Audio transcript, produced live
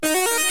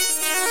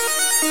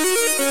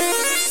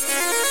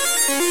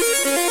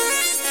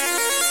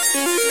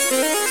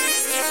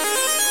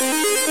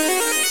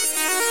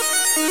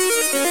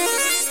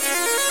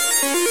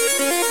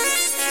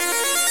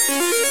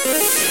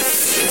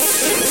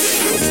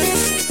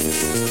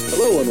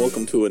and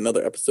welcome to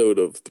another episode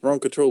of Throne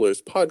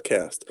Controllers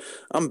Podcast.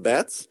 I'm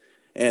Bats,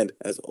 and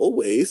as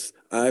always,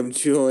 I'm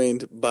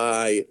joined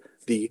by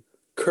the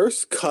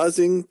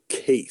curse-causing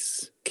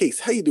Case. Case,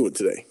 how you doing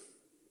today?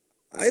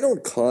 I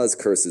don't cause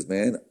curses,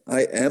 man.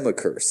 I am a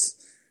curse.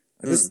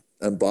 I'm just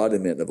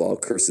embodiment of all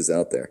curses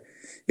out there.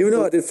 Even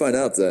though I did find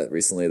out that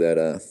recently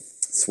that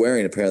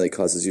swearing apparently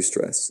causes you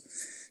stress.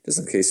 Just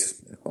in case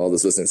all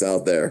those listeners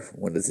out there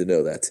wanted to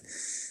know that.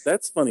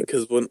 That's funny,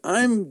 because when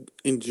I'm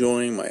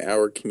enjoying my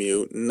hour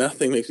commute,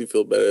 nothing makes me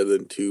feel better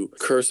than to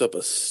curse up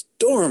a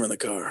storm in the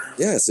car.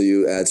 Yeah, so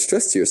you add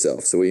stress to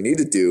yourself. So what you need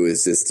to do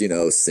is just,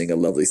 sing a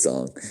lovely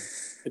song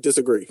I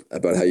disagree.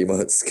 about how you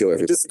must kill I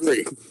everybody.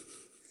 disagree.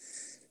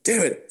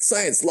 Damn it,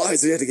 science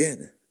lies yet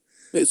again.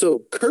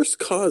 So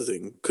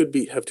curse-causing could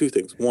have two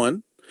things.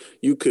 One,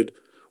 you could,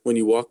 when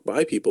you walk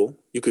by people,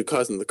 you could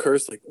cause them to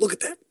curse, like, look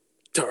at that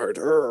tard,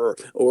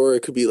 or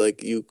it could be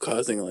like you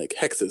causing like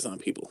hexes on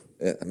people.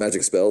 Yeah,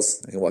 magic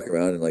spells. I can walk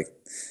around and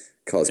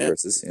cause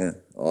curses. Yeah,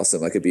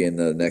 awesome. I could be in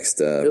the next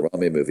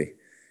Rami movie.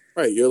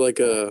 Right, you're like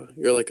a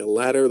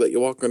ladder that you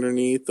walk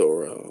underneath,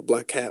 or a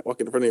black cat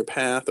walking in front of your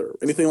path, or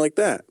anything like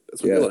that.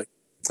 That's what you're like.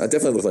 I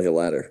definitely look like a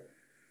ladder.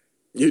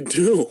 You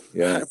do.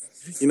 Yeah.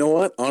 You know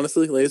what?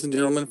 Honestly, ladies and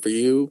gentlemen, for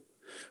you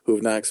who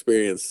have not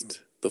experienced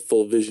the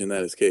full vision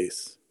that is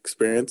Case,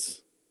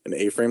 experience an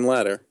A-frame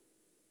ladder.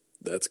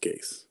 That's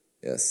Case.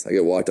 Yes, I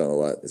get walked on a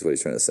lot, is what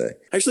he's trying to say.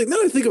 Actually, now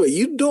that I think about it,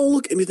 you don't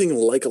look anything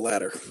like a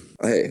ladder.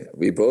 Hey,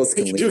 we both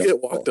can You lean do on get the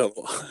walked wall. on a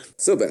lot.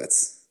 So,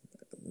 Bats,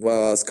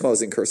 while I was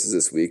causing curses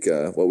this week,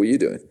 what were you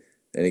doing?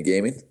 Any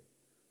gaming?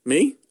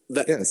 Me?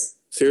 Yes.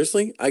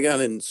 Seriously? I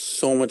got in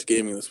so much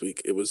gaming this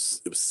week. It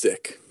was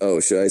sick. Oh,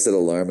 should I set an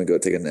alarm and go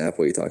take a nap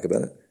while you talk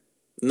about it?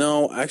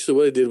 No, actually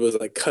what I did was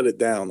I cut it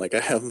down. Like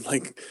I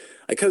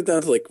cut it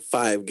down to like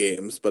 5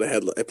 games, but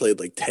I played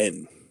like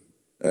 10.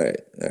 All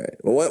right.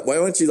 Well, why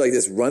don't you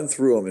just run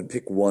through them and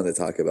pick one to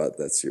talk about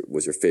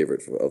was your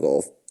favorite of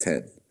all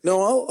 10?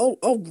 No,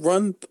 I'm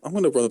going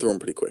to run through them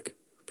pretty quick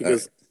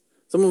because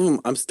some of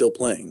them I'm still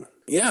playing.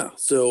 Yeah,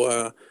 so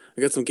I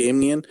got some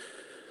gaming in.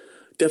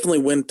 Definitely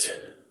went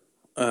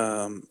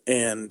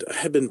and I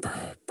had been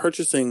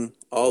purchasing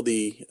all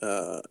the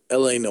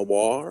LA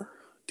Noire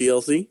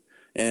DLC,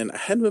 and I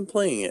hadn't been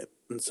playing it.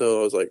 And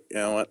so I was like, you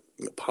know what?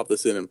 I'm going to pop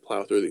this in and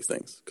plow through these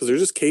things. Because they're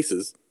just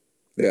cases.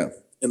 Yeah.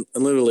 And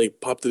literally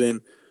popped it in,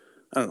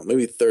 I don't know,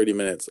 maybe 30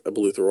 minutes. I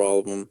blew through all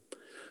of them.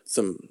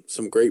 Some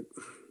great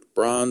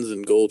bronze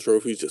and gold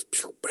trophies, just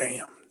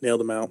bam, nailed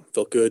them out.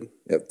 Felt good.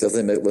 Yep,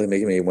 definitely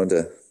making me want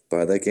to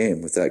buy that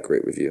game with that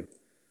great review.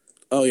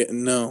 Oh, yeah,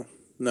 no.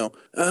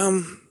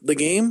 The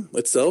game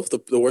itself,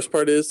 the worst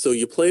part is, so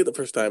you play it the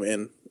first time,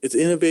 and it's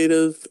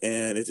innovative,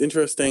 and it's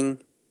interesting,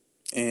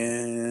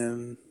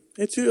 and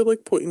it's your,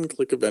 like,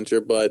 point-and-click adventure,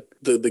 but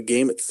the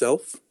game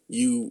itself,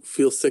 you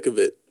feel sick of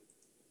it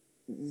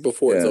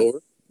before it's over.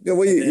 Yeah,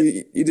 well,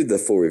 you did the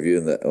full review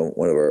in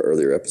one of our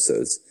earlier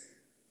episodes.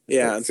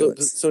 Yeah, and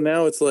so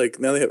now it's like,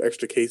 now they have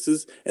extra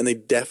cases, and they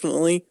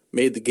definitely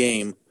made the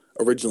game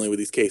originally with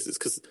these cases,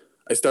 because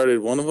I started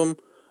one of them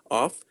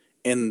off,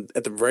 and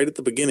right at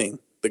the beginning,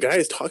 the guy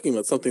is talking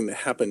about something that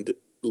happened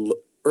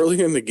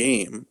earlier in the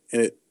game,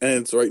 and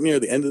it's right near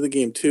the end of the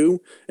game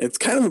too, and it's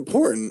kind of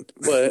important,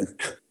 but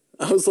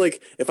I was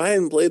like, if I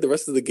hadn't played the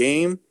rest of the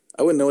game,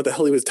 I wouldn't know what the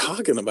hell he was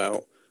talking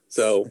about.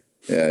 So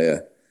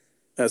Yeah.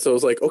 And so I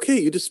was like, okay,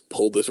 you just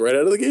pulled this right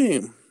out of the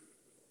game.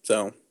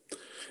 So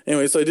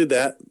anyway, so I did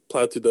that,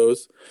 plowed through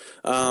those.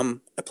 I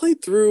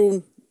played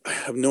through, I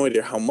have no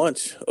idea how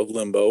much of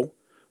Limbo,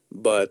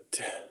 but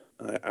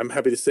I'm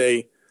happy to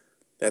say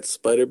that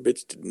spider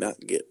bitch did not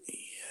get me.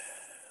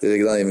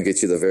 Did it not even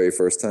get you the very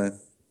first time?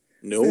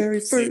 Nope. Very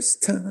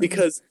first time.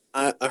 Because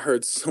I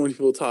heard so many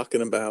people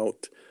talking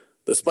about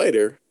the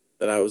spider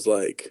that I was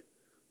like,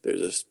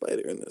 there's a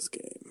spider in this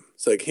game.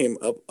 So I came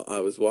up, I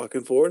was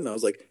walking forward, and I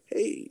was like,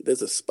 hey,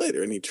 there's a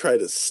spider. And he tried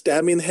to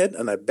stab me in the head,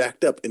 and I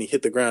backed up, and he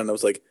hit the ground. And I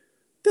was like,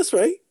 that's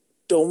right.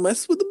 Don't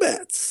mess with the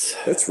bats.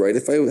 That's right.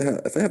 If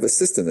I have a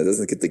system that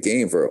doesn't get the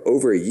game for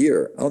over a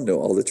year, I'll know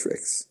all the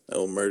tricks. I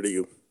will murder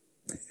you.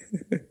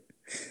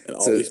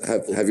 And so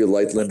have you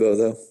liked Limbo,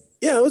 though?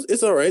 Yeah,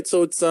 it's all right.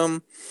 So it's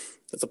a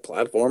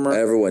platformer.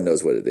 Everyone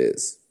knows what it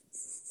is.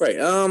 Right.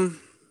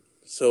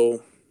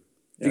 So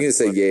you can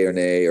say yay or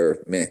nay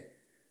or meh.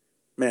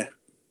 Meh.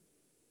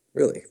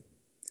 Really?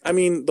 I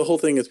mean, the whole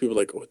thing is people are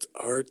like, oh, it's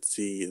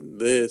artsy and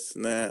this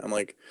and that. I'm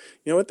like,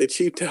 you know what? They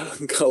cheaped out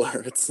on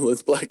color. It's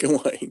black and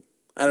white.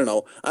 I don't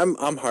know.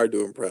 I'm hard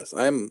to impress.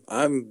 I'm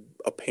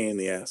a pain in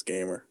the ass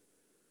gamer.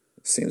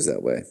 Seems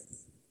that way.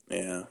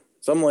 Yeah.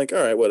 So I'm like, all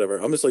right, whatever.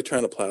 I'm just like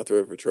trying to plow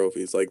through it for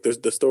trophies. Like there's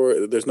the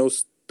story. There's no.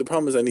 The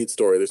problem is I need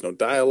story. There's no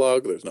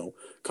dialogue. There's no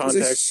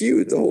context. It's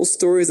huge. The whole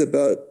story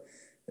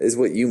is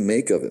what you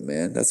make of it,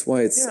 man. That's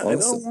why it's awesome. I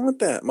don't want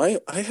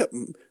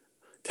that.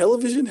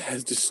 Television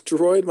has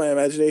destroyed my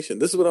imagination.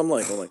 This is what I'm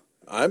like.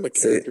 I'm a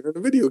character in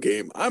a video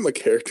game. I'm a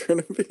character in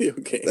a video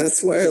game.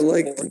 That's why I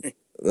like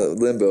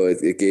Limbo.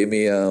 It gave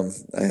me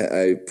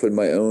I put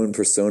my own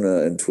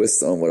persona and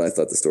twist on what I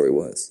thought the story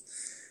was.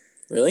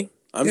 Really?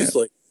 I'm just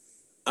like,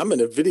 I'm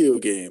in a video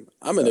game.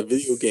 I'm in a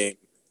video game.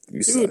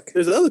 You Dude, suck.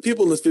 there's other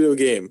people in this video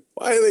game.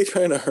 Why are they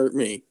trying to hurt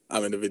me?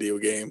 I'm in a video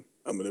game.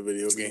 I'm in a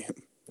video game.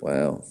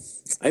 Wow.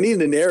 I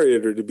need a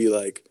narrator to be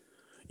like,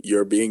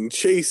 you're being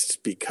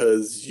chased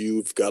because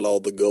you've got all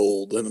the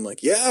gold. And I'm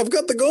like, yeah, I've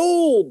got the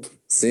gold.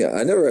 See,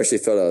 I never actually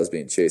felt I was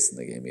being chased in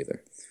the game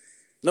either.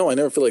 No, I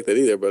never feel like that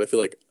either, but I feel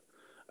like,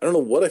 I don't know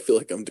what I feel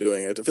like I'm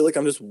doing. I feel like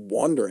I'm just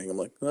wandering. I'm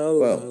like,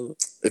 Well,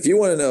 if you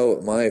want to know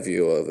what my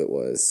view of it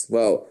was,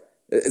 well,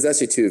 it's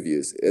actually two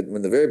views.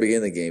 When the very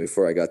beginning of the game,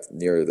 before I got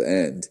near the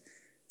end,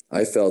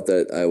 I felt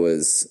that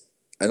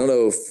I don't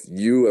know if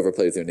you ever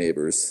played with your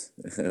neighbors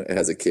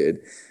as a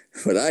kid,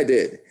 but I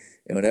did.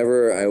 And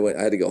whenever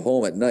I had to go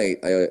home at night,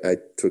 I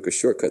took a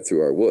shortcut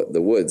through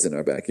the woods in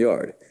our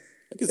backyard.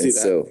 I can see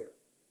that.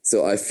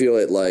 So I feel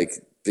it like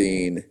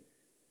being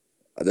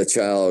the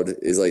child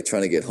is like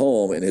trying to get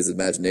home, and his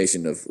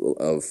imagination of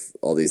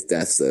all these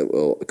deaths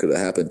that could have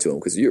happened to him,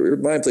 because your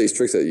mind plays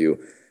tricks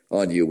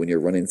on you when you're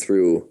running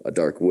through a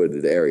dark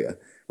wooded area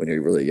when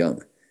you're really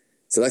young.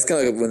 So that's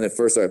kind of when I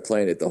first started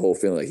playing it, the whole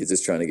feeling like he's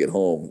just trying to get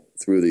home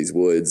through these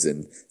woods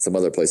and some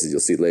other places you'll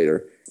see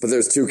later. But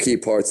there's two key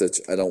parts that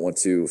I don't want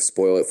to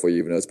spoil it for you,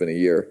 even though it's been a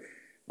year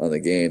on the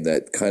game,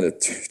 that kind of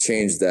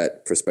changed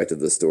that perspective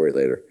of the story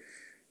later.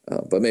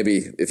 But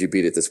maybe if you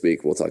beat it this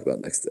week, we'll talk about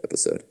it next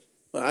episode.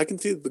 I can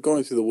see the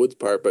going through the woods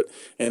part,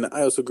 and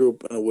I also grew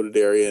up in a wooded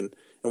area and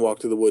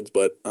walked through the woods,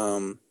 but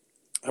I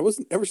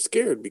wasn't ever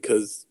scared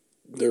because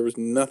there was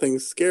nothing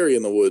scary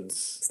in the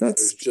woods. It's not.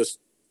 There's just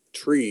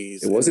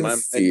trees. It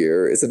wasn't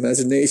fear. It's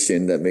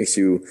imagination that makes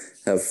you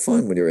have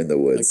fun when you're in the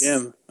woods.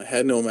 Again, I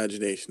had no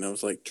imagination. I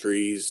was like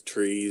trees,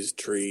 trees,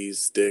 trees,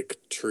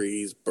 stick,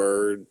 trees,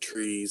 bird,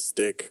 trees,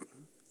 stick,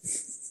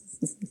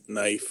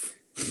 knife,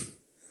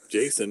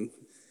 Jason,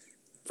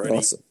 Freddy.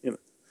 Awesome.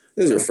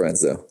 Those are your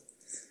friends, though.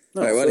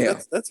 No, all right, so anyhow.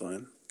 that's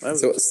fine.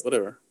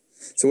 Whatever.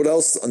 So what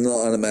else on the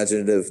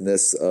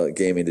unimaginativeness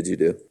gaming did you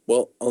do?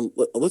 Well,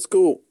 let's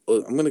go.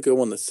 I'm going to go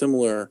on the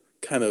similar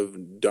kind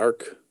of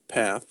dark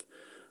path.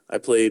 I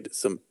played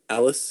some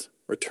Alice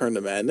Return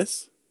to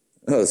Madness.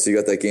 Oh, so you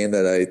got that game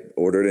that I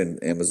ordered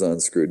and Amazon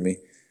screwed me?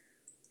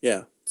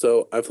 Yeah.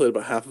 So I played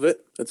about half of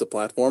it. It's a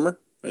platformer.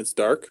 It's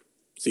dark.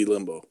 See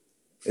Limbo.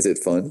 Is it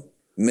fun?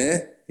 Meh.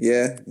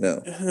 Yeah.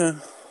 No.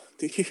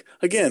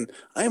 Again,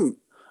 I am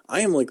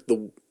like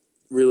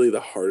really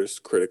the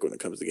hardest critic when it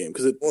comes to the game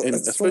because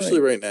especially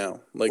fine. Right now.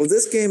 Like, well,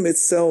 this game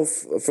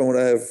itself, from what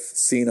I have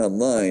seen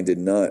online, did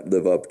not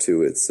live up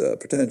to its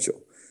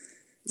potential.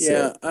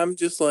 Yeah, so, I'm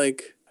just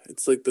like,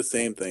 it's like the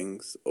same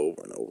things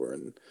over and over,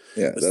 and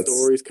yeah, the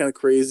story's kind of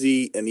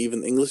crazy, and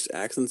even English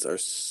accents are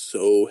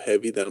so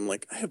heavy that I'm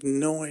like, I have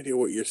no idea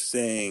what you're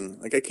saying.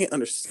 Like, I can't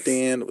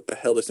understand what the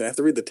hell they're saying. I have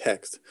to read the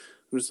text.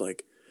 I'm just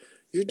like,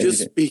 you're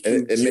just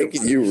speaking. And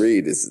making you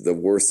read is the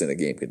worst thing a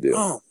game can do.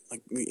 Oh,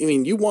 like, I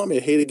mean, you want me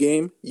to hate a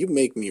game? You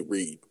make me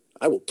read.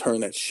 I will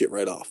turn that shit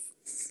right off.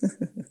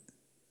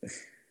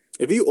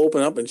 If you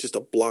open up and it's just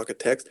a block of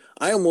text,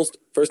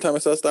 first time I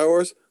saw Star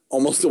Wars,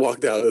 almost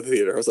walked out of the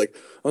theater. I was like,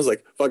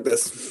 fuck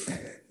this.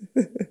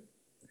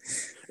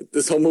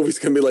 This whole movie's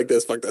gonna be like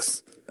this. Fuck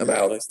this. I'm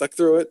out. So I stuck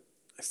through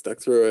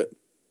it.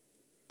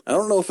 I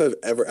don't know if I've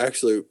ever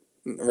actually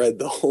read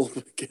the whole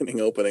beginning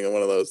opening of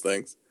one of those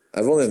things.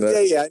 I've only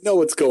met. Yeah, I know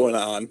what's going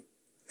on.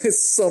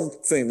 It's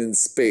something in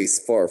space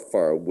far,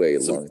 far away,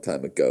 a long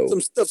time ago. Some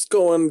stuff's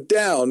going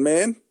down,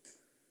 man.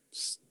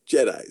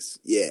 Jedis,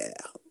 yeah.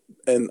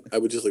 And I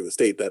would just like to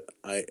state that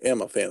I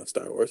am a fan of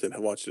Star Wars and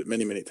have watched it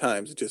many, many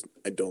times. It's just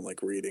I don't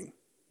like reading.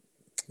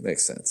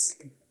 Makes sense.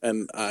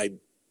 And I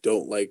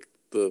don't like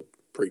the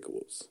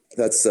prequels.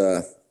 That's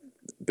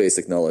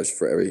basic knowledge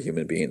for every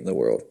human being in the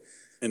world.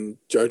 And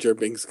Jar Jar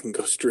Binks can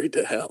go straight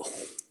to hell.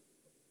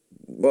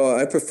 Well,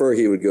 I prefer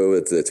he would go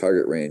at the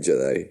target range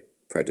that I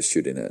practice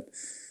shooting at.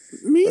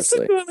 Me's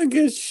gonna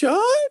get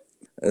shot?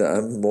 And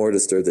I'm more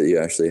disturbed that you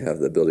actually have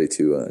the ability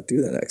to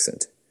do that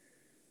accent.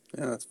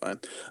 Yeah, that's fine.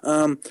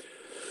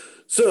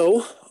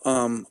 Also,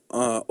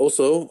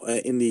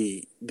 in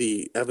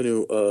the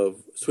avenue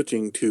of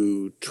switching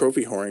to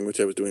trophy whoring, which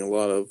I was doing a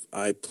lot of,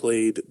 I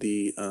played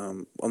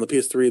on the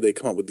PS3, they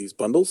come up with these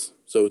bundles.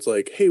 So it's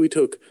like, hey, we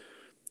took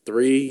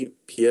 3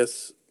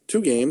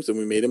 PS2 games and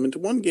we made them into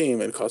one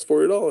game and it cost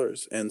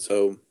 $40. And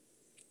so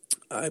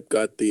I've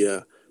got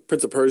the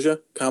Prince of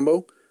Persia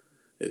combo.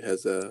 It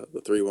has the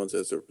 3 ones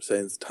as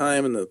Sands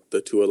Time and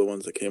the 2 other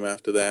ones that came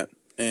after that.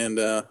 And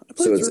so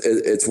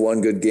it's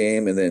one good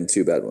game and then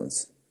 2 bad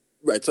ones.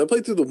 Right. So I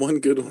played through the one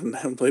good one. I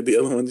haven't played the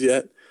other ones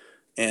yet,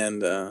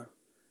 and it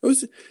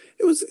was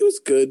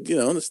good. You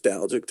know,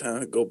 nostalgic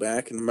time to go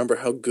back and remember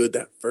how good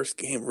that first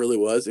game really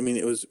was. I mean,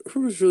 it was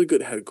really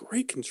good. It had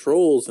great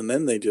controls, and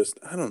then they just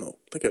I don't know,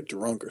 they got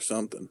drunk or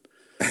something.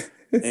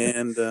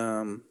 And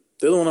the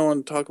other one I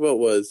wanted to talk about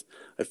was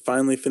I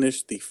finally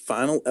finished the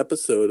final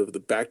episode of the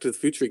Back to the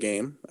Future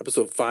game.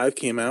 Episode 5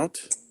 came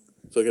out,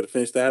 so I got to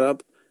finish that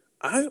up.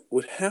 I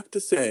would have to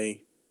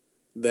say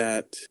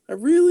that I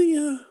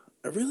really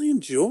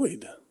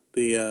enjoyed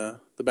the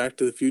Back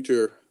to the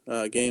Future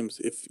games.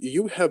 If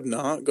you have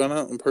not gone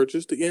out and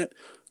purchased it yet,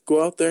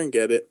 go out there and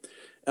get it.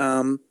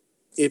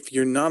 If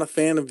you're not a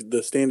fan of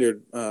the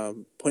standard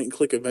point and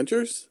click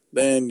adventures,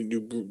 then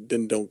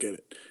don't get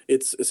it.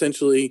 It's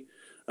essentially,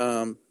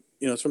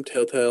 it's from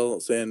Telltale,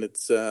 and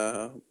it's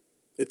Sam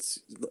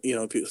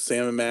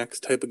and Max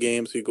type of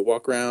game. So you go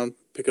walk around,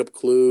 pick up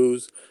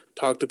clues,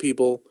 talk to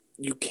people.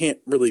 You can't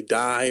really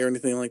die or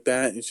anything like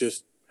that. You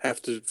just have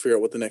to figure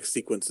out what the next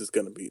sequence is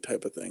going to be,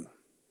 type of thing.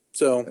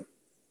 So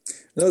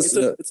it's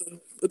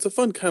a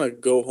fun kind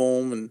of go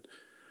home and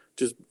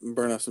just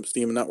burn off some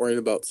steam and not worrying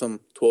about some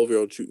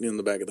 12-year-old shooting you in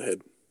the back of the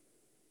head.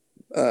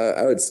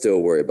 I would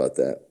still worry about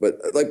that. But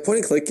like point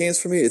and click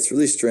games for me, it's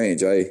really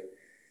strange. I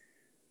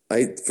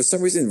for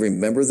some reason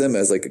remember them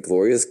as like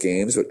glorious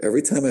games, but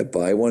every time I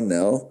buy one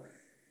now,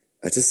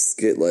 I just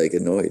get like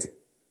annoyed.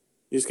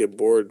 You just get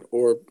bored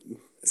or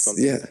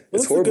something. Yeah,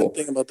 it's horrible. The good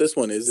thing about this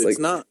one is it's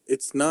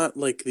not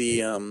like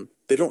the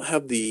they don't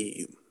have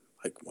the,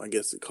 like, I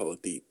guess they call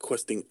it the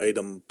questing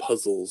item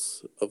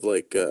puzzles of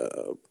like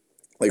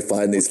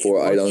find these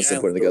four items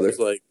and put them together.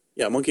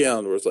 Monkey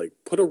Island was like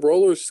put a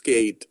roller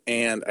skate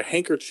and a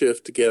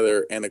handkerchief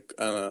together and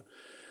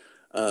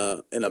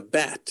a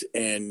bat,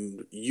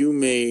 and you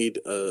made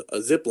a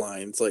zip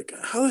line. It's like,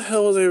 how the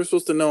hell was I ever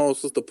supposed to know I was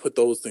supposed to put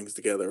those things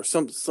together, or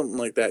something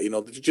like that? You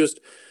don't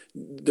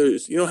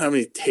have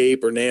any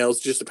tape or nails.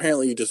 Just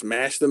apparently you just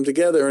mash them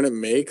together and it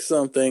makes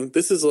something.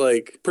 This is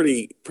like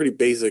pretty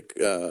basic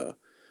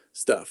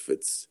stuff.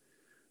 It's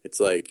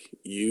like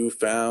you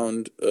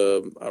found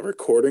a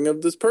recording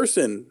of this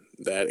person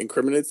that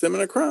incriminates them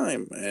in a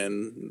crime,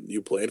 and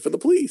you played for the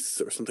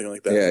police or something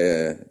like that.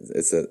 Yeah.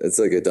 It's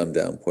like a dumbed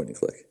down point and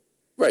click.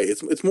 Right.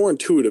 It's more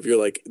intuitive.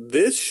 You're like,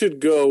 this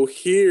should go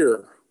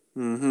here.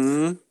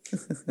 Mm-hmm.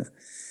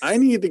 I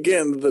need to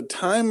get into the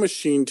time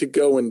machine to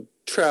go and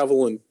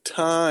travel in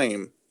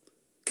time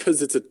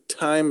because it's a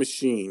time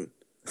machine.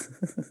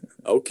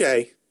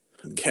 Okay,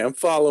 I'm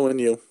following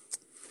you.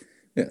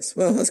 Yes.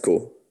 Well, that's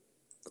cool.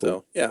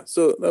 So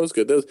so that was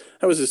good. That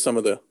was just some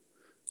of the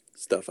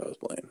stuff I was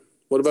playing.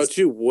 What about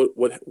you?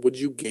 What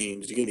you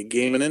game? Did you get any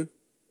gaming in?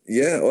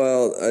 Yeah,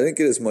 well, I didn't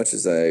get as much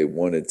as I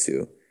wanted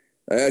to.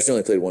 I actually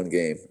only played one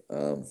game.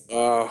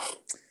 Well,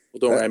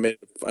 don't worry.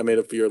 I made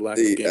up for your lack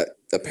of game.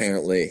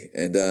 Apparently,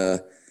 and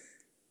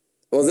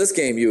well, this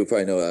game you would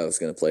probably know I was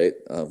going to play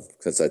it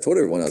because I told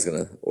everyone I was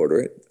going to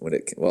order it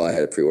I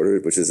had it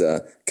pre-ordered, which is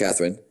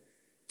Catherine.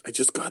 I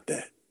just got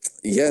that.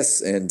 Yes,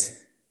 and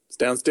it's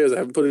downstairs. I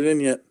haven't put it in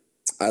yet.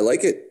 I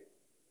like it.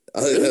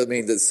 I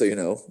mean, so you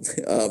know,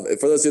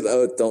 for those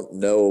who don't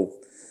know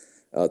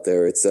out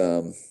there, it's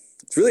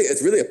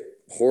really a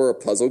horror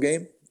puzzle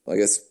game. I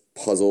guess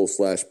puzzle /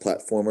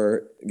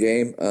 platformer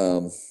game.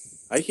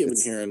 I keep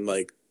hearing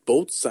like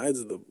both sides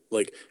of the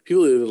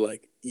people are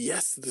like,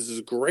 yes, this is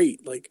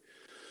great,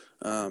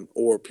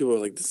 or people are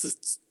like, this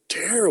is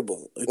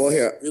terrible. It's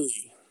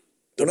really.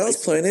 When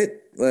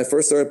I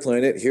first started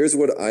playing it, here's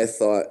what I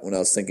thought when I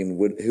was thinking,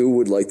 who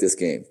would like this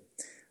game?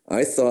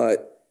 I thought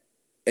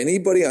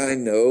anybody I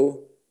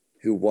know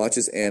who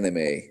watches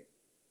anime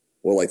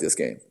will like this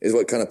game, is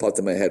what kind of popped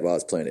in my head while I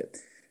was playing it.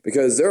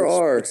 Because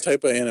which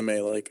type of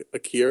anime, like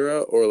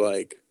Akira or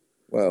like...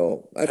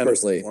 Well, I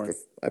personally,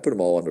 I put them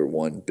all under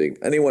one big...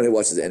 Anyone who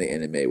watches any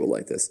anime will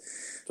like this.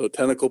 So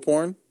tentacle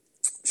porn?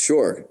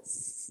 Sure.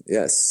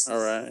 Yes. All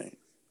right.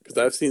 Because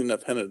I've seen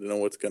enough henna to know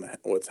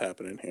what's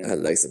happening here. I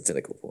like some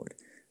tentacle porn.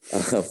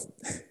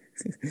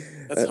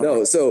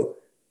 No, so...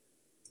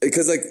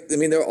 Because,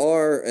 there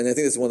are... And I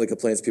think this is one of the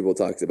complaints people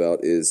talked about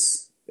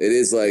is... It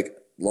is,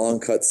 long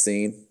cut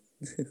scene.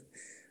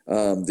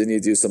 Then you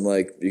do some,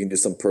 you can do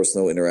some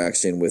personal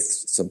interaction with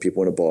some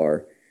people in a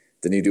bar.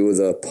 Then you do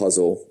the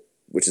puzzle,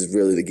 which is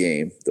really the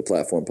game, the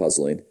platform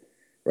puzzling,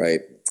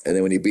 right? And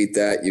then when you beat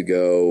that, you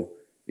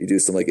do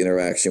some,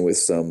 interaction with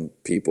some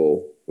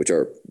people, which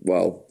are,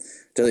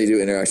 generally you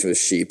do interaction with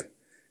sheep.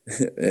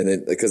 And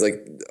then, because,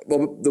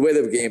 the way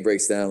the game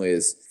breaks down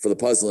is, for the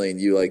puzzling,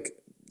 you,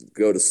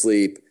 go to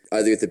sleep.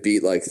 Either you have to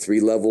beat, 3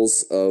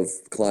 levels of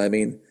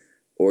climbing,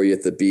 or you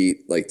have to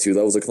beat, 2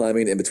 levels of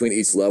climbing. In between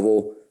each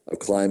level of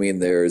climbing,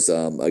 there's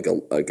a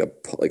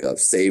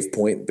save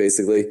point,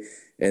 basically,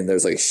 and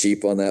there's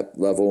sheep on that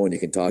level, and you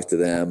can talk to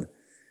them,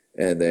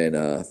 and then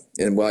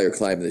and while you're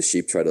climbing, the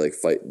sheep try to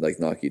fight,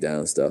 knock you down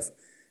and stuff.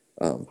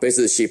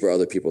 Basically, the sheep are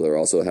other people that are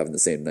also having the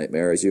same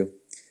nightmare as you.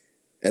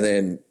 And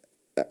then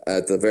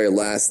at the very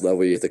last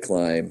level you have to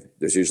climb,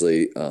 there's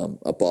usually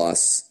a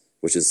boss,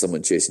 which is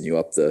someone chasing you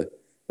up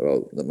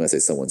when I say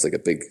someone's a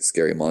big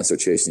scary monster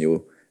chasing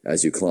you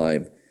as you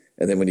climb.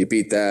 And then when you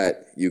beat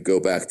that, you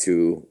go back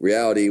to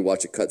reality,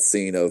 watch a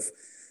cutscene of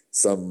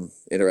some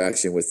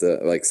interaction with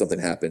something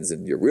happens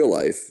in your real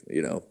life,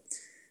 and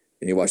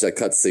you watch that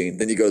cutscene.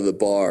 Then you go to the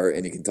bar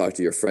and you can talk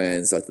to your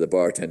friends, talk to the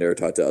bartender,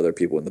 talk to other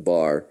people in the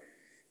bar,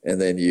 and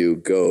then you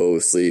go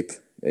sleep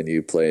and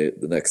you play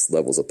the next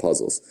levels of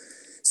puzzles.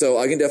 So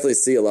I can definitely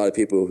see a lot of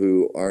people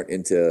who aren't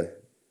into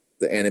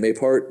the anime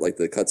part,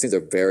 the cutscenes are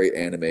very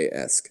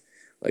anime-esque,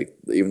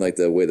 even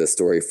the way the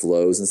story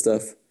flows and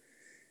stuff.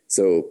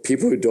 So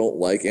people who don't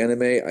like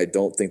anime, I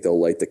don't think they'll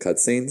like the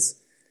cutscenes,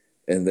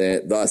 and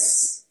then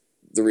thus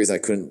the reason I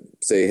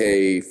couldn't say,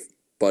 hey,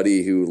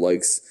 buddy who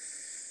likes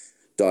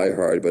Die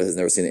Hard but has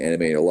never seen an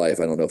anime in her life,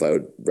 I don't know if I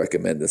would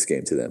recommend this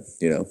game to them.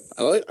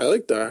 I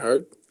like Die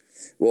Hard.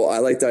 Well, I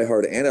like Die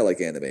Hard and I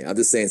like anime. I'm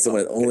just saying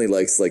someone that only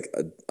likes like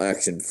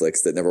action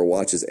flicks that never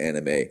watches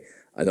anime.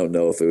 I don't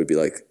know if it would be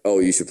like, oh,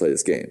 you should play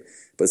this game.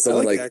 But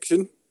someone like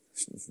action.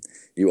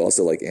 You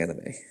also like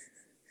anime.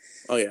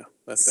 Oh yeah,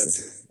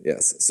 that's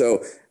yes.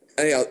 So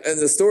anyhow, and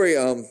the story,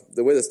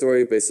 the way the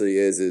story basically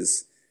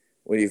is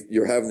when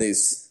you're having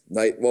these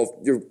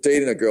you're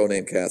dating a girl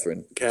named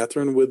Catherine.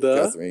 Catherine with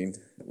Catherine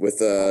with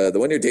the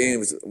one you're dating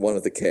was one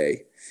with a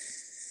K,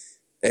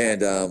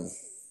 and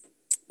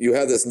you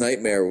have this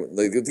nightmare.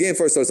 Like the game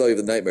first starts out with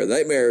the nightmare. The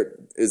nightmare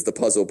is the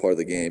puzzle part of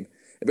the game,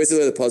 and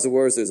basically the puzzle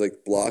works. There's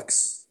like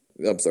blocks.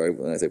 I'm sorry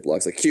when I say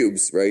blocks, like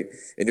cubes, right?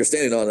 And you're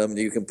standing on them, and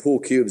you can pull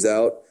cubes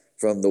out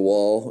from the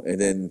wall,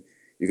 and then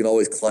you can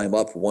always climb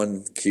up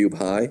one cube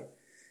high,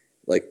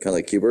 like kind of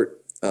like Cubert.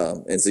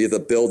 And so you have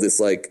to build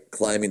this like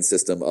climbing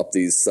system up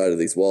these side of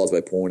these walls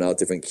by pulling out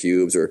different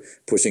cubes or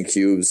pushing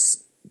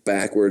cubes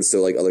backwards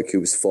so like other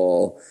cubes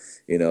fall,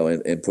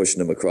 and pushing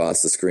them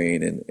across the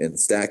screen and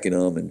stacking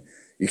them. And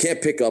you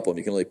can't pick up them;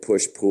 you can only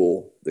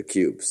pull the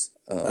cubes.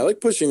 I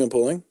like pushing and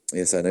pulling.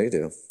 Yes, I know you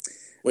do.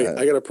 Wait,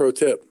 I got a pro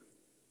tip.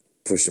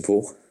 Push and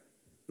pull?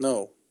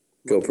 No.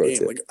 Go pro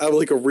tip. I have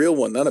like a real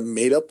one, not a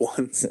made up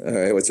one. All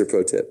right, what's your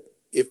pro tip?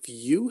 If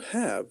you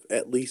have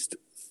at least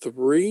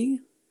 3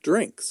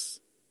 drinks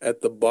at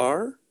the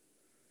bar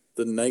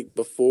the night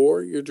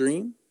before your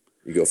dream,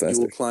 you go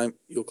faster.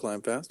 You'll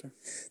climb faster.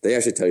 They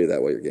actually tell you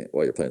that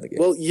while you're playing the game.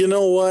 Well, you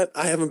know what?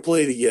 I haven't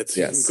played it yet, so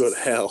yes. You can go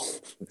to hell.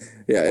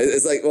 Yeah,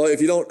 it's like, well, if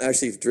you don't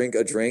actually drink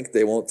a drink,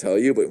 they won't tell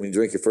you. But when you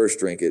drink your first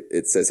drink,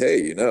 it says,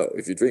 hey,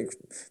 if you drink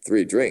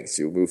 3 drinks,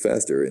 you'll move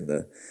faster in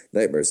the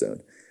nightmare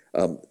zone.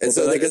 I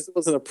guess it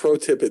wasn't a pro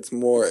tip. It's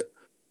more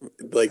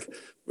like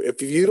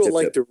if you don't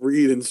like to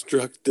read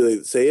instruct, do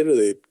they say it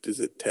or does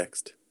it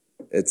text?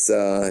 It's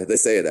they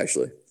say it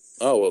actually.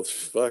 Oh well,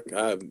 fuck.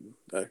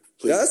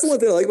 Yeah, that's the one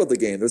thing I like about the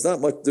game. There's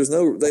not much.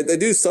 They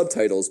do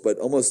subtitles, but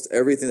almost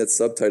everything that's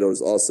subtitled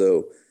is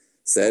also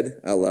said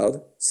out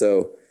loud.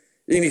 So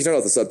you can turn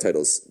off the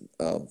subtitles.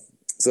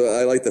 So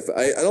I like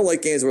I don't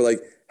like games where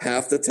like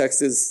half the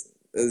text is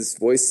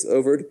voice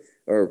overed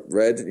or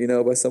read,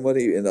 by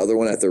somebody, and the other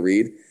one I have to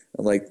read.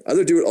 I'm like,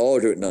 either do it all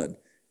or do it none.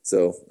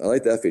 So I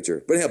like that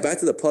feature. But anyhow, back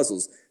to the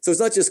puzzles. So it's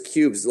not just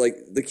cubes. Like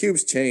the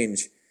cubes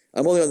change.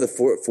 I'm only on the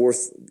fourth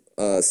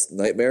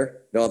nightmare.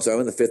 No, I'm sorry,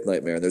 I'm on the 5th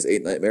nightmare, and there's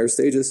 8 nightmare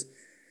stages.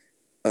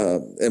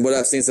 And what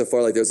I've seen so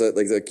far, like there's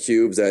like the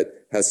cubes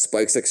that has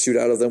spikes that shoot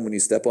out of them when you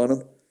step on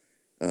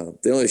them.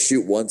 They only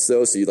shoot once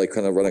though, so you like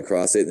kind of run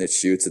across it and it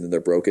shoots, and then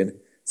they're broken.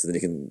 So then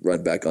you can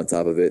run back on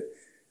top of it.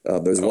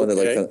 There's one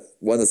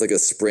one that's like a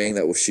spring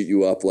that will shoot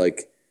you up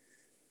like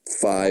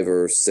 5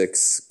 or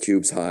 6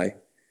 cubes high.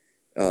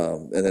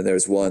 And then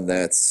there's one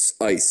that's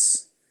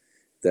ice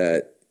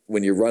that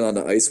when you run on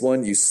the ice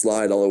one, you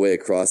slide all the way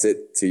across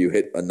it till you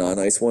hit a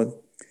non-ice one,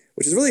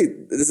 which is really,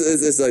 this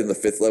is like the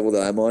 5th level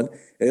that I'm on.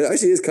 And it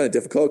actually is kind of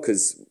difficult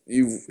because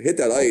you hit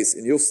that ice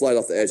and you'll slide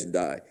off the edge and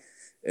die.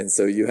 And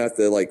so you have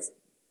to like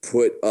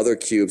put other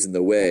cubes in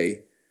the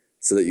way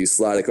so that you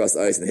slide across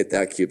the ice and hit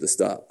that cube to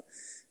stop.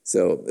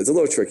 So it's a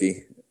little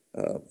tricky.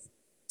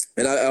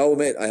 And I'll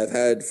admit, I have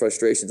had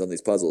frustrations on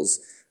these puzzles.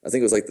 I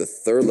think it was like the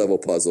 3rd level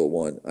puzzle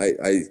one.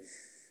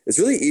 It's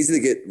really easy to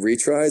get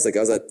retries. Like I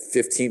was at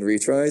 15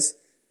 retries.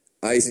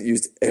 I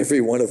used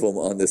every one of them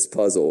on this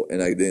puzzle,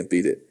 and I didn't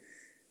beat it.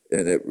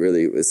 And it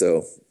really was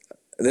so.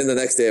 And then the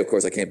next day, of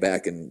course, I came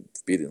back and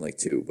beat it in like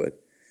 2. But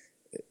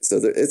so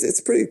it's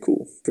pretty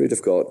cool, pretty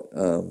difficult.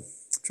 I'm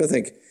trying to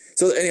think.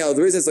 So anyhow,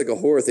 the reason it's like a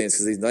horror thing is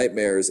because these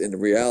nightmares, in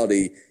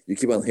reality, you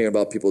keep on hearing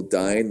about people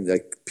dying,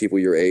 like people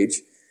your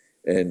age,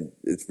 and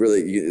it's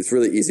really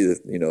easy to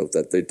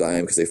that they're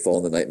dying because they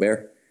fall in the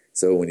nightmare.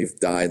 So when you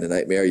die in the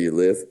nightmare, you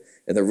live.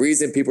 And the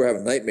reason people are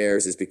having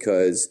nightmares is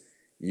because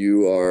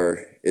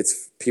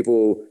it's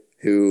people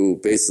who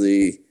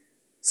basically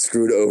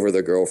screwed over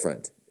their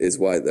girlfriend is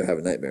why they're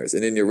having nightmares.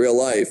 And in your real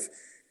life,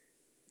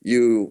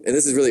 and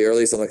this is really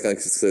early, so I'm not going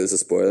to consider this a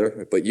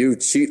spoiler, but you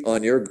cheat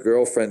on your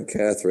girlfriend,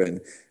 Catherine,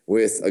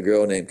 with a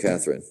girl named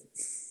Catherine.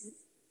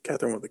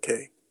 Catherine with a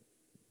K.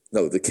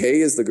 No, the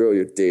K is the girl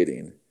you're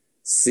dating.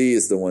 C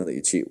is the one that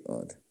you cheat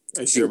on.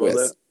 Are you sure about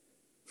that?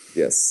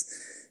 Yes.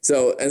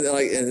 So, and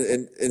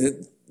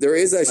there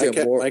is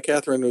actually my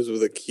Catherine was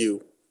with a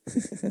Q.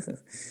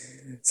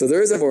 So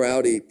there is a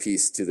morality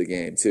piece to the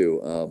game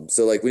too.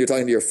 So like when you're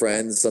talking to your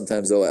friends,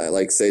 sometimes they'll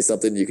like say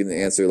something, you can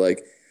answer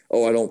like,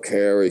 "Oh, I don't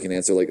care," or you can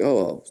answer like,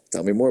 "Oh,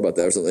 tell me more about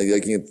that," or something.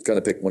 Like you can kind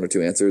of pick 1 or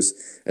 2 answers,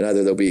 and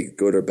either they'll be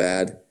good or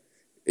bad,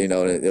 and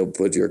it'll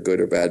put your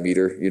good or bad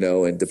meter,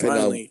 and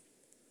depending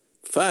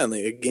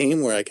Finally, a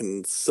game where I can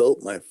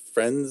insult my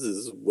friends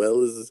as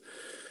well as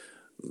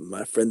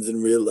my friends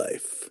in real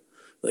life.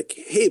 Like,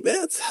 "Hey,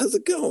 Bats, how's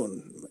it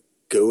going?" I'm like,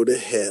 "Go to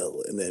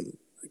hell." And then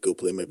I go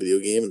play my video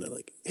game, and they're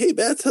like, "Hey,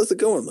 Bats, how's it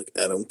going?" I'm like,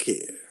 "I don't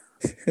care."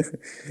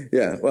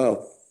 Yeah,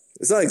 well,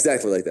 it's not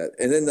exactly like that.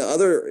 And then the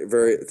other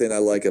thing I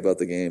like about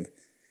the game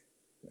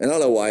and I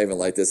don't know why I even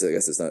like this. I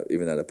guess it's not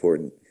even that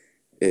important.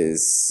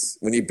 Is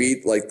when you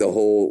beat like the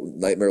whole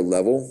nightmare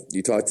level,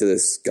 you talk to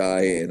this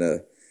guy in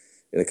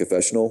a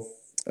confessional,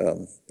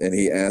 and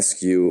he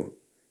asks you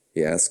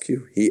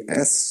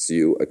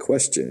a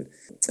question,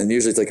 and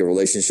usually it's like a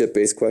relationship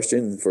based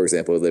question. For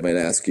example, they might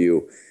ask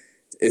you,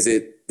 "Is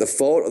it the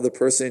fault of the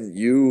person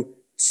you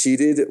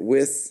cheated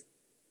with,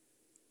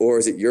 or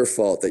is it your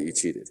fault that you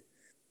cheated?"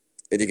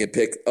 And you can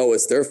pick, oh,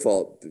 it's their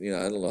fault. I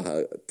don't know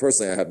how.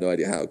 Personally, I have no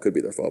idea how it could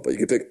be their fault. But you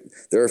can pick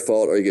their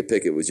fault, or you can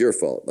pick it was your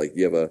fault. Like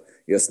you have a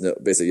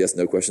basically yes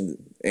no question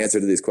answer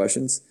to these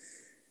questions,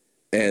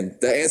 and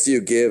the answer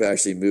you give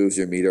actually moves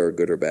your meter or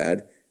good or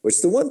bad.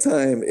 Which the one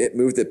time it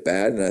moved it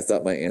bad, and I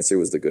thought my answer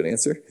was the good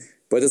answer,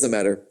 but it doesn't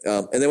matter.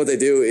 And then what they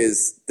do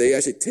is they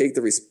actually take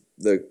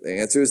the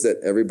answers that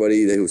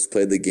everybody who's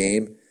played the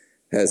game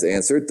has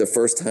answered the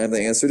first time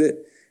they answered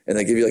it, and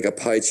they give you like a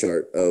pie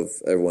chart of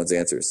everyone's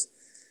answers,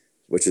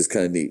 which is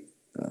kind of neat.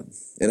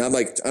 And I'm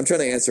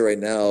trying to answer right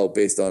now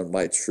based on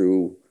my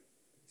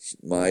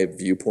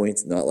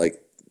viewpoint, not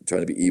like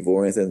trying to be evil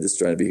or anything, just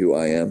trying to be who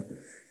I am.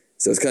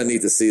 So it's kind of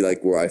neat to see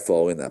like where I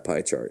fall in that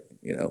pie chart,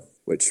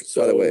 which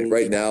by the way,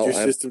 right now, your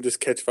system just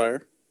catch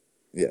fire?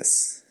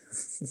 Yes.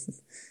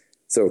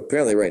 So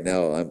apparently right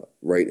now I'm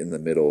right in the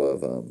middle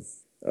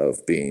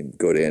of being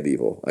good and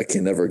evil. I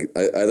can never,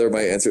 either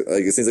my answer,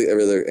 like it seems like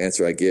every other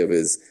answer I give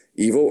is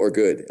evil or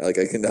good. Like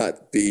I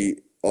cannot be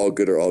all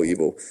good or all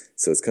evil.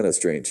 So it's kind of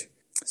strange.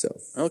 So.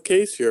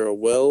 Okay, so you're a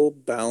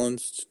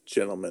well-balanced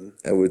gentleman.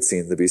 I would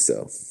seem to be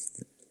so.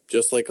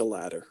 Just like a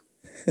ladder.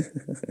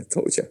 I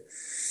told you.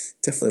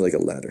 Definitely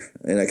like a ladder.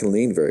 And I can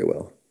lean very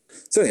well.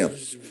 So anyhow,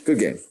 good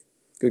game.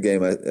 Good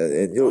game.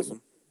 And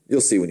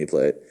you'll see when you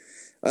play it.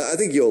 I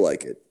think you'll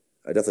like it.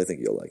 I definitely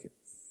think you'll like it.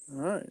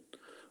 All right.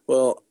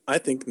 Well, I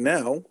think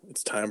now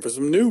it's time for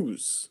some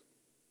news.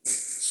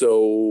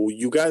 So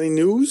you got any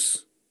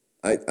news?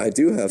 I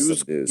do have some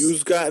news.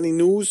 You've got any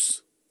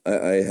news?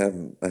 I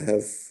don't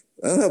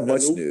have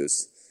much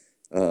news.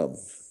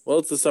 Well,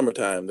 it's the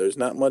summertime. There's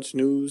not much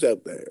news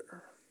out there.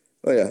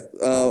 Oh, yeah.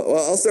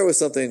 Well, I'll start with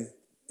something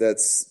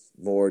that's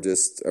more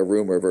just a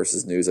rumor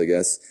versus news, I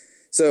guess.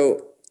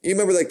 So, you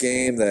remember that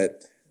game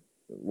that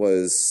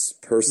was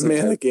personally...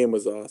 Man, that game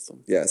was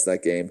awesome. Yes,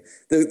 that game.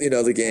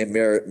 The game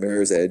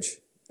Mirror's Edge.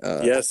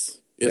 Yes.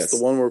 It's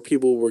the one where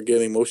people were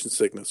getting motion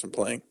sickness from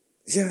playing.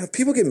 Yeah,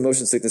 people get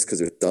motion sickness because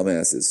they're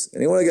dumbasses.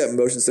 Anyone that got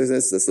motion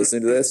sickness that's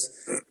listening to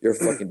this, you're a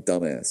fucking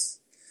dumbass.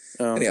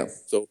 Anyhow.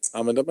 So,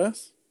 I'm a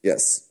dumbass?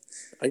 Yes.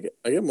 I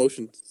get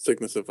motion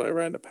sickness if I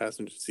ride in the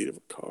passenger seat of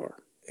a car.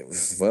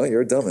 Well,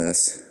 you're a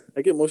dumbass.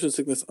 I get motion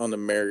sickness on the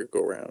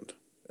merry-go-round.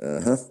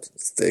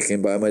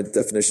 Sticking by my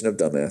definition of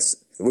dumbass.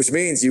 Which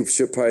means you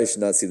probably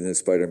should not see the new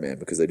Spider-Man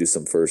because they do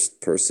some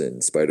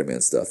first-person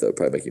Spider-Man stuff that would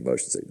probably make you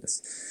motion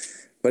sickness.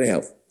 But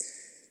anyhow,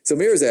 so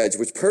Mirror's Edge,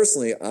 which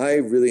personally I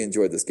really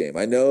enjoyed this game.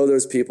 I know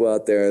there's people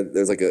out there.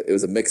 It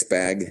was a mixed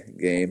bag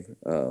game.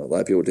 A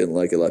lot of people didn't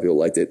like it. A lot of people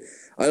liked it.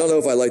 I don't know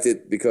if I liked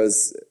it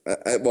because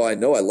I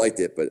know I liked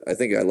it, but I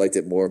think I liked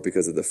it more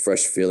because of the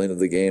fresh feeling of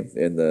the game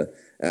and the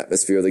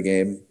atmosphere of the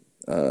game.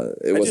 I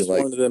just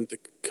wanted them to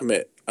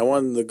commit. I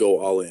wanted them to go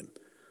all in.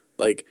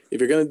 Like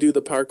if you're gonna do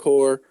the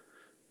parkour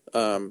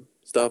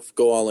stuff,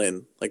 go all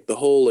in. Like the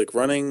whole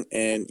running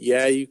and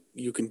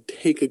you can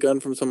take a gun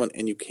from someone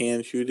and you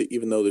can shoot it,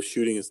 even though the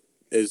shooting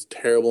is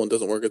terrible and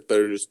doesn't work. It's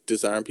better to just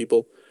disarm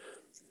people.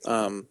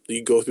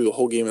 You go through the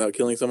whole game without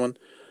killing someone.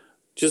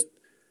 Just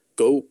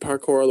go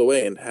parkour all the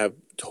way and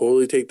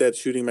totally take that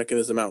shooting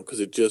mechanism out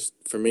because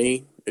for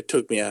me, it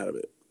took me out of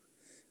it.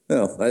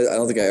 No, I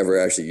don't think I ever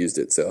actually used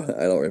it, so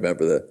I don't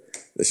remember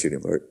the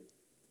shooting part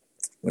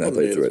when I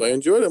played through it. I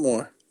enjoyed it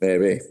more.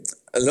 Maybe.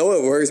 I know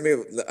what worries me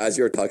as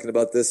you're talking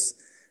about this,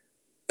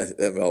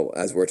 well,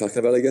 as we're talking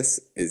about, I guess,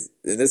 and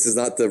this is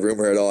not the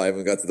rumor at all. I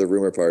haven't got to the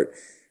rumor part.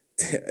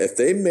 If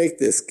they make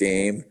this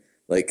game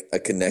like a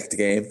Kinect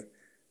game,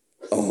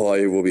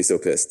 I will be so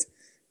pissed.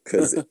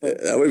 Because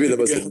that would be the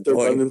most annoying.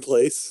 Run in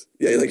place.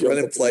 Yeah, run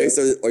in place,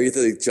 or you have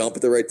to jump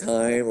at the right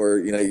time, or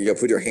you got to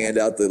put your hand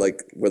out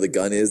where the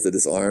gun is to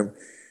disarm.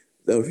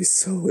 That would be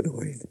so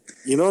annoying.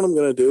 You know what I'm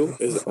gonna do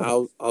is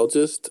I'll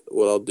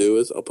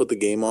put the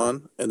game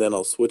on and then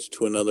I'll switch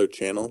to another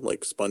channel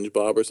like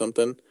SpongeBob or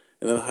something,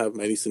 and then I'll have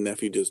my niece and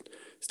nephew just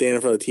stand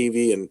in front of the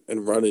TV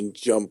and run and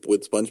jump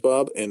with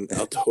SpongeBob, and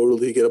I'll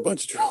totally get a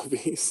bunch of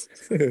trophies.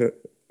 That'd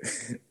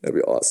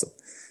be awesome.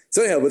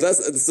 So anyhow, but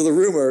so the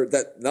rumor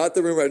not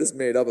the rumor I just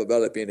made up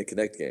about it being a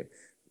Kinect game.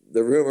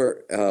 The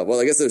rumor,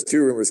 I guess there's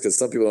two rumors because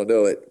some people don't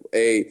know it.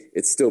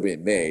 It's still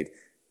being made,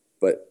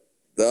 but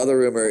the other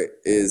rumor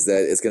is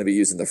that it's going to be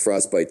using the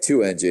Frostbite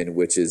 2 engine,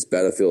 which is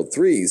Battlefield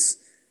 3's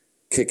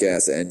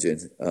kick-ass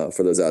engine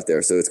for those out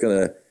there. So it's going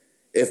to,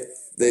 if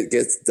it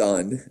gets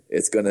done,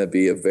 it's going to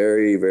be a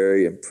very,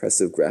 very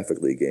impressive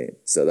graphically game.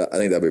 So I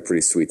think that'd be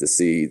pretty sweet to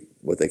see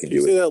what they can do.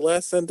 Did you say that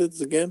last sentence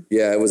again?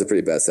 Yeah, it was a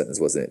pretty bad sentence,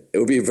 wasn't it? It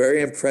would be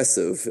very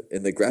impressive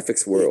in the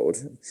graphics world.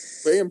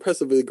 Very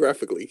impressively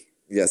graphically.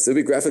 Yes, it would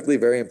be graphically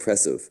very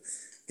impressive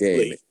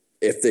game.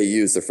 if they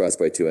use the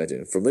Frostbite 2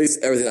 engine. From at least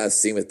everything I've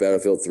seen with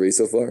Battlefield 3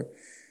 so far,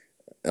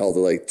 all the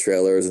like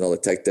trailers and all the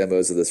tech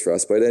demos of this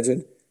Frostbite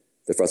engine,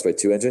 the Frostbite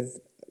 2 engine,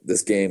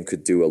 this game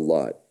could do a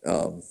lot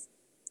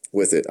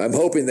with it. I'm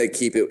hoping they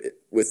keep it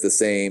with the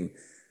same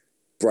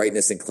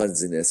brightness and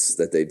cleanliness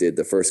that they did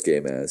the first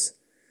game as.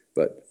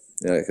 But,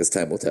 because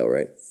time will tell,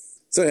 right?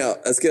 So anyhow,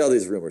 let's get all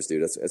these rumors,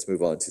 dude. Let's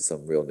move on to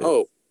some real news.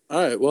 Oh,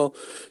 all right. Well,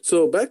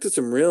 so back to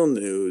some real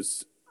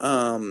news.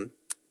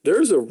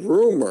 There's a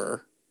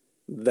rumor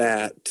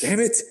that Damn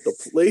it, the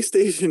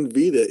PlayStation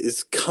Vita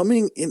is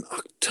coming in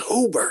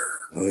October.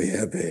 Oh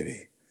yeah,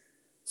 baby.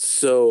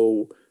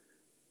 So,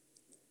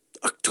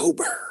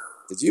 October.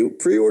 Did you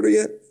pre-order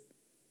yet?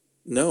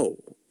 No.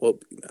 Well,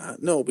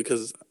 no,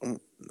 because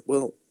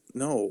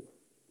no.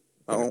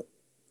 I don't.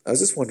 I was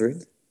just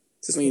wondering.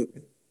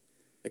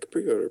 I could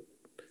pre-order.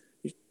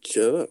 You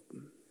shut up.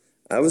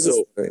 I was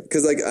just wondering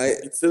because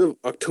instead of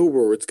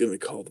October, it's going to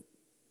be called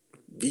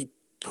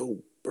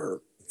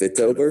Vitober.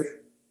 Vitober?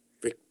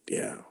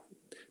 Yeah.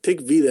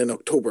 Take Vita and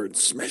October and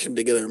smash them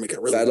together and make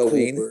a really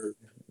Vatoween? cool word.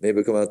 Maybe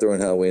we'll come out there on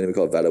Halloween and we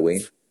call it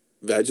Vatoween.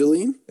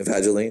 Vaseline?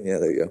 Vaseline? Yeah,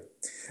 there you go.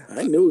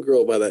 I knew a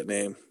girl by that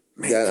name.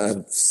 Man, yeah,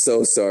 I'm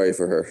so sorry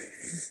for her.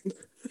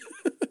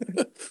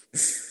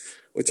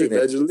 What's your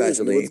name?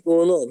 Vaseline. What's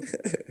going on?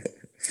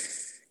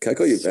 Can I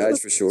call you Vag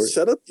for short?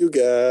 Shut up, you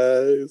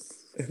guys.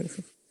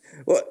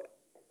 Well,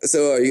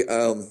 so are you?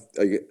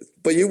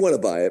 But you want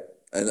to buy it,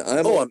 and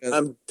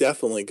I'm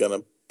definitely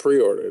gonna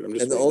pre-order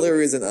it. And the only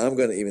reason I'm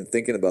gonna even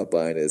thinking about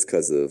buying it is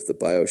because of the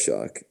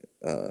BioShock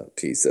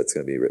piece that's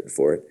gonna be written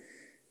for it,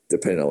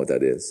 depending on what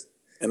that is.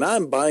 And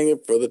I'm buying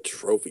it for the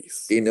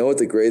trophies. You know what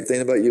the great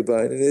thing about you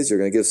buying it is? You're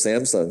gonna give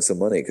Samsung some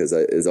money because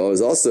there's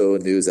also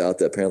news out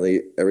that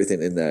apparently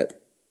everything in the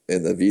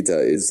Vita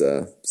is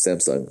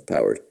Samsung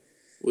powered.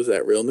 Was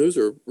that real news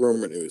or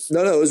rumor news?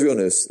 No, it was real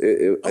news.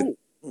 Yeah.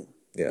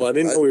 Well, I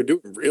didn't know we were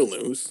doing real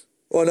news.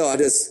 Well, no,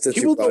 since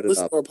people don't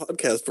listen to our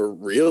podcast for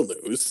real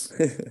news.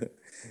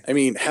 I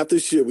mean, half the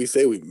shit we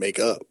say we make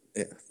up.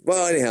 Yeah.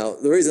 Well, anyhow,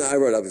 the reason I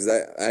brought it up is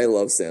I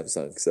love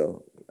Samsung,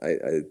 so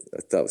I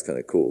thought it was kind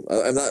of cool.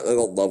 I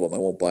don't love them. I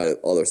won't buy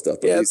all their stuff.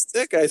 But yeah,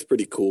 that guy's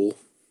pretty cool.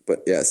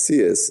 But yes,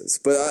 he is.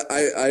 But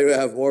I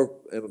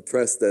am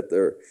impressed that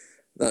they're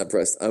not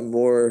impressed. I'm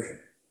more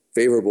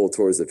favorable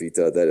towards the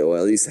Vita that it will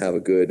at least have a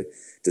good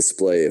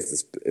display if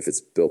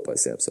it's built by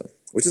Samsung,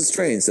 which is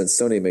strange since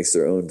Sony makes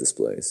their own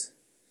displays.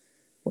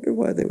 Wonder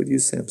why they would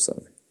use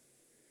Samsung.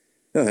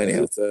 No,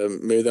 anyhow,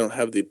 maybe they don't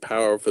have the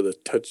power for the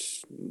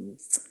touch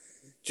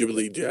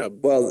Jubilee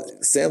jab. Well,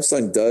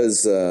 Samsung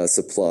does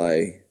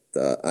supply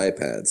the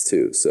iPads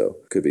too, so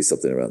could be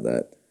something around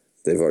that.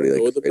 They've already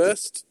go with the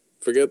best.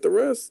 Forget the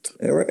rest.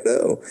 Yeah, right.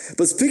 No,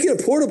 but speaking of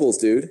portables,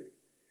 dude,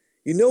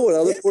 you know what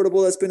other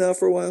portable that's been out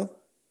for a while?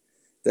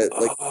 That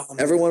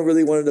everyone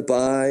really wanted to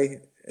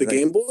buy. The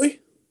Game Boy?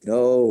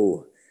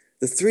 No.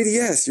 The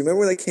 3DS. You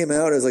remember when that came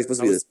out? It was supposed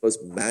to be this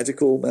most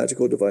magical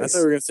device. I thought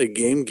we were going to say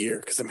Game Gear,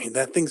 because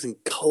that thing's in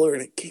color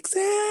and it kicks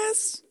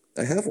ass.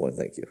 I have one,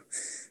 thank you.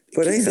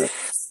 But anyhow,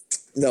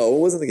 no, it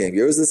wasn't the Game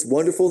Gear. It was this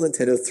wonderful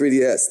Nintendo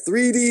 3DS.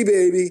 3D,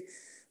 baby.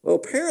 Well,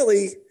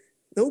 apparently,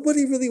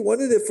 nobody really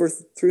wanted it for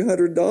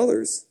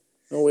 $300.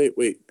 Oh,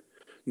 wait.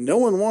 No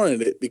one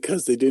wanted it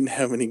because they didn't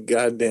have any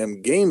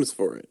goddamn games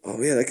for it. Oh,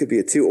 yeah, that could be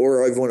it too.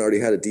 Or everyone already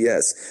had a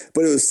DS.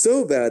 But it was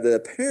so bad that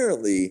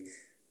apparently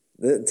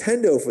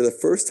Nintendo, for the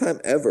first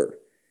time ever,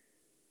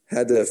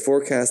 had to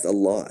forecast a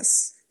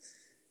loss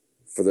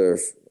for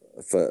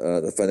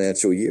the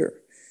financial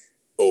year.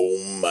 Oh,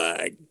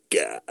 my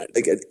God.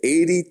 Like an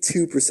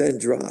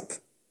 82% drop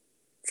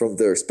from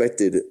their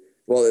expected...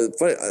 Well,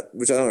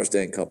 which I don't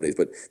understand companies,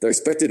 but their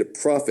expected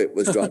profit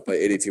was dropped by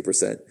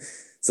 82%.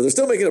 So they're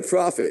still making a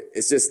profit.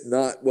 It's just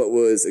not what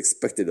was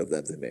expected of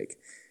them to make.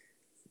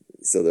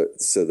 But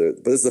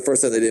it's the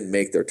first time they didn't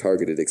make their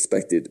targeted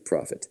expected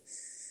profit.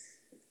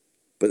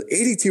 But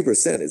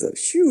 82% is a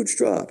huge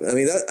drop. I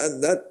mean,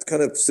 that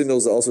kind of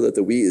signals also that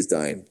the Wii is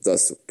dying.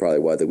 Thus, probably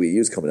why the Wii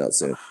U is coming out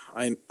soon.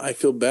 I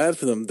feel bad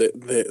for them.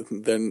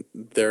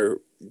 Their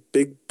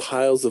big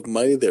piles of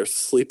money they're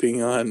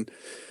sleeping on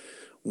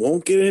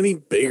won't get any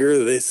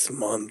bigger this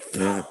month.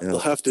 Yeah, no. They'll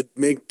have to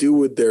make do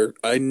with their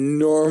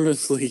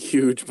enormously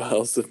huge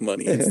piles of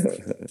money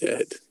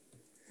instead.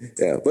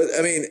 Yeah, but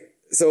I mean,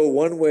 so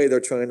one way they're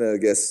trying to, I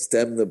guess,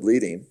 stem the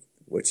bleeding,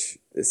 which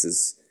this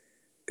is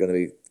going to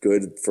be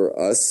good for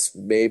us,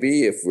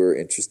 maybe, if we're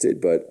interested,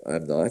 but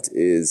I'm not,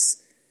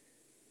 is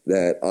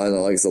that on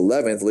August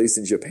 11th, at least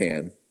in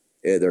Japan,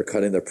 they're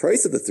cutting the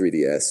price of the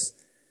 3DS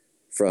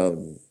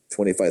from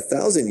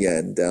 25,000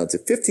 yen down to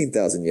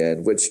 15,000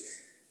 yen, which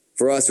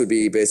for us would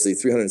be basically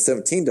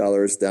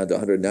 $317 down to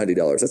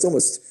 $190. That's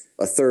almost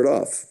a third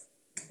off.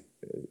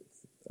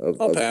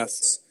 I'll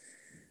pass.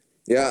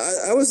 Yeah,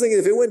 I was thinking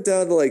if it went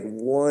down to like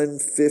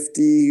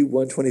 150,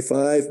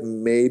 125,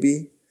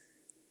 maybe.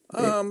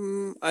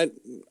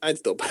 I'd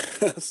still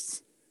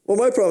pass. Well,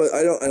 my problem is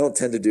I don't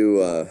tend to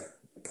do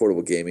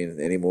portable gaming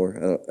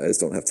anymore. I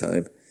just don't have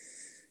time.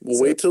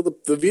 We'll wait till the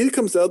Vita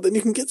comes out, then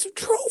you can get some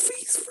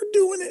trophies for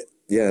doing it.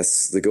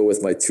 Yes, to go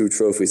with my 2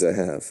 trophies I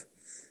have.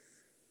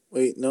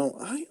 Wait, no,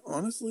 I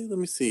honestly, let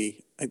me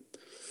see.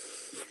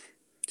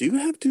 Do you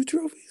have 2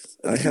 trophies?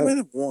 I I think you have might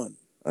have one.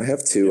 I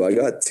have 2. I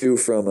got 2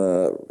 from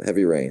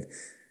Heavy Rain.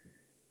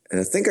 And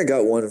I think I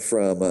got one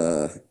from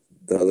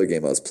the other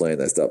game I was playing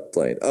that I stopped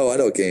playing. Oh, I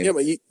know what Yeah, game.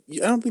 but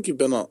I don't think you've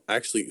been on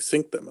actually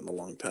synced them in a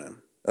long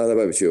time. Oh, that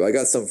might be true. I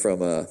got some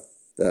from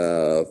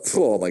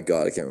oh my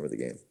God, I can't remember the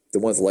game. The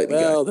one with the lightning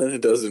guy. Well, then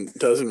it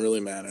doesn't really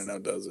matter now,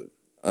 does it?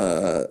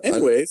 Uh, un-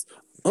 Anyways,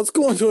 let's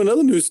go on to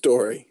another news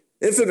story.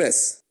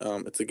 Infamous.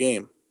 It's a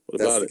game. What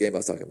That's about the it? game I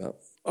was talking about.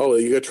 Oh,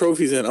 you got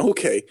trophies in.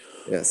 Okay.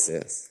 Yes,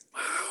 yes.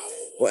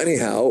 Well,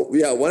 anyhow,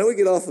 yeah. Why don't we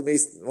get off of me?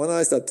 Why don't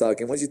I stop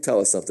talking? Why don't you tell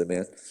us something,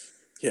 man?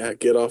 Yeah,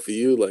 get off of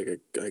you like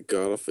I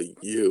got off of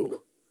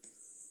you.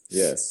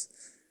 Yes.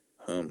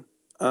 Um,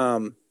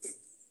 um.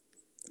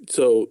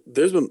 So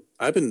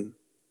I've been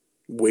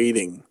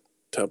waiting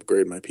to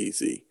upgrade my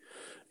PC,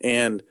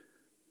 and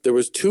there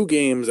was 2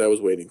 games I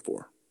was waiting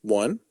for.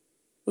 One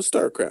was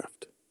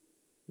StarCraft,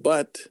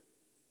 but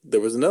there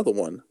was another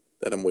one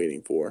that I'm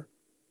waiting for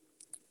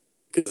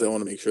because I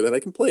want to make sure that I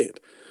can play it.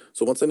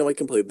 So once I know I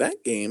can play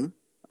that game,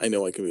 I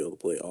know I can be able to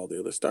play all the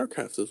other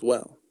StarCrafts as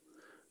well.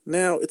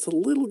 Now, it's a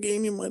little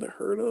game you might have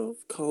heard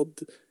of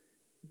called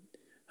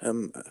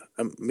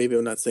maybe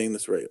I'm not saying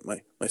this right.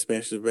 My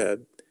Spanish is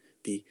bad.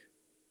 The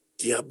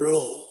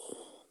Diablo.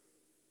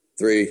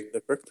 3. Is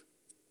that correct?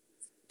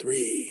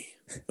 3.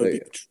 It would There be you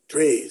go.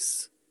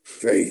 Tres.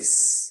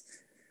 Trace.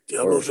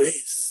 Diablo Or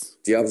Tres.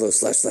 Diablo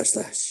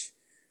 //.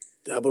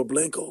 Diablo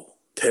Blanco.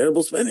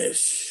 Terrible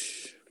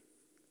Spanish.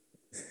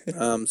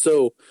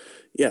 So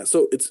yeah,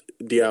 so it's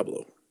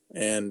Diablo.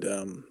 And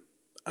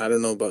I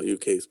don't know about you,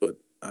 Case, but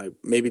I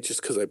maybe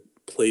just because I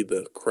played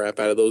the crap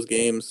out of those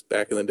games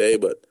back in the day,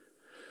 but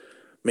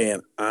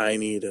man, I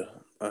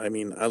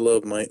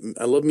love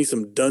me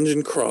some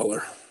dungeon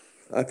crawler.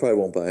 I probably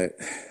won't buy it.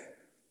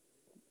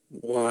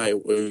 Why?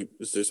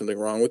 Is there something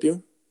wrong with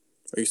you?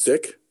 Are you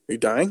sick? Are you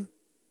dying?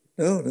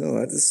 No, no.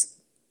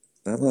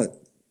 I'm not.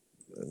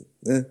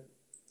 Eh.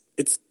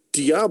 It's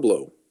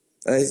Diablo.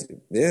 I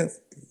yeah.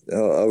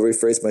 I'll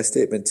rephrase my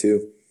statement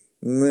to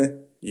meh.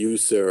 You,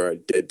 sir, are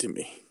dead to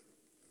me.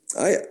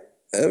 I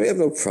I mean, I have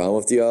no problem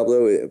with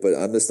Diablo, but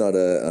I'm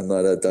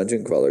not a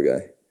dungeon crawler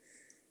guy.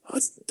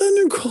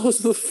 Dungeon crawlers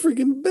are the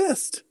friggin'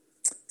 best.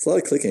 It's a lot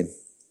of clicking.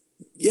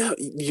 Yeah,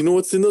 you know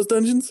what's in those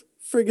dungeons?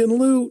 Friggin'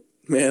 loot.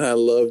 Man, I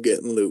love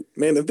getting loot.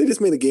 Man, if they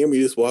just made a game where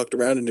you just walked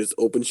around and just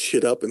opened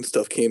shit up and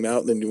stuff came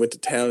out and then you went to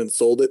town and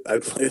sold it,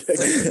 I'd play that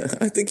game.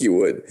 I think you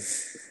would.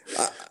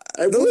 I,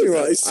 I don't get me would.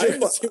 wrong. I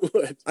seriously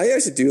would. I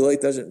actually do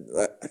like dungeon.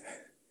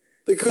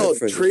 They call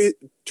it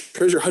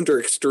Treasure Hunter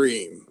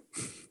Extreme.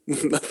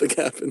 Nothing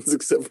happens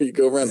except for you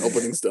go around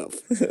opening stuff.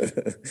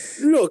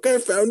 Look, I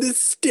found this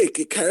stick.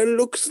 It kind of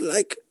looks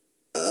like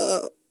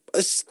a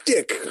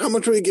stick. How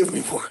much will you give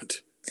me for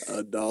it?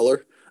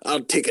 $1.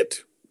 I'll take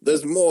it.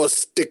 There's more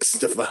sticks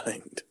to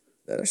find.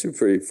 That's actually a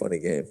pretty funny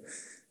game.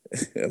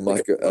 A When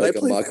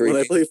mockery I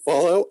game. play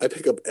Fallout, I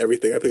pick up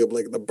everything. I pick up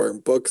like the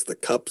burnt books, the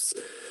cups,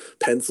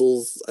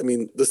 pencils. I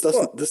mean,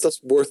 Well, this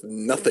stuff's worth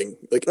nothing.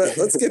 Like,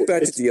 let's get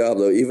back to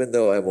Diablo, even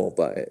though I won't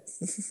buy it.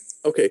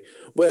 okay.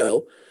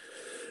 Well,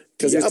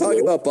 Because we're talking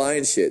Diablo, about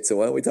buying shit. So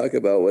why don't we talk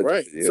about what?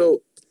 right? You know,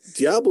 So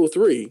Diablo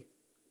 3,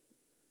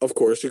 of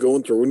course, you're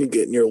going through and you're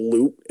getting your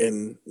loot,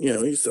 and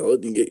you sell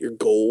it and you get your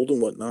gold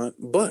and whatnot.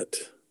 But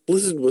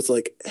Blizzard was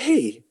like,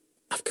 "Hey,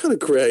 I've got a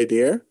great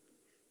idea.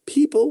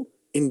 People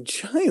in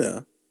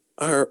China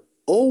are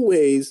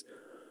always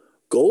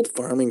gold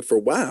farming for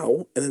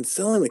WoW and then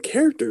selling the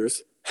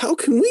characters. How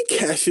can we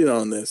cash in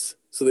on this?"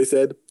 So they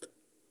said,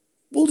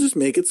 "We'll just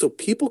make it so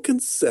people can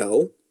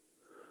sell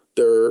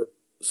their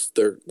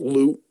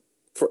loot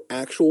for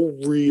actual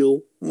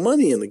real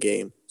money in the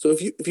game. So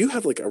if you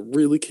have like a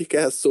really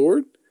kick-ass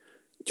sword,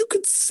 you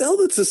could sell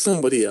it to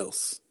somebody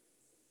else."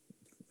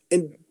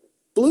 And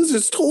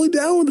Blizzard's totally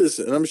down with this,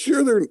 and I'm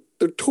sure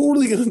they're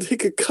totally going to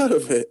take a cut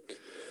of it.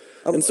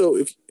 um, And so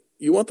if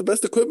you want the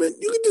best equipment,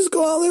 you can just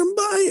go out there and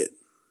buy it.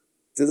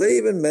 do they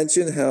even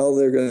mention how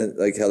they're gonna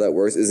how that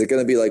works? Is it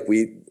gonna be like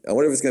I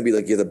wonder if it's gonna be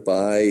like you have to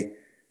buy.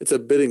 It's a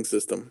bidding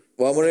system.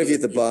 Well, I'm wondering if you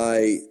have to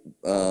buy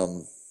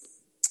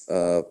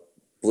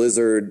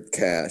Blizzard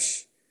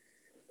Cash,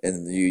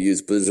 and you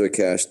use Blizzard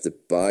Cash to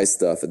buy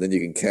stuff, and then you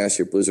can cash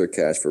your Blizzard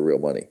Cash for real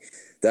money.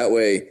 That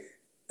way,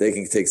 they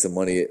can take some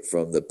money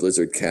from the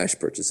Blizzard Cash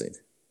purchasing.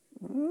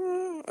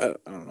 I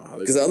don't know how they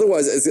Because do it.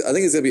 otherwise, I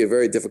think it's going to be a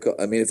very difficult.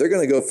 I mean, if they're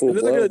going to go full And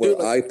then they're blown, gonna do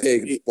where like I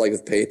pay like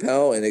with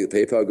PayPal and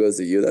PayPal goes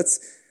to you, that's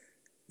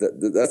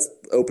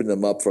opened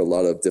them up for a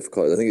lot of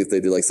difficulties. I think if they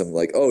do like something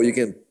like, oh, you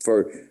can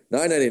for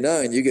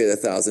 $9.99 you get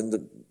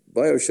 1,000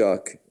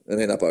 BioShock. I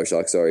mean, not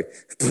BioShock, sorry,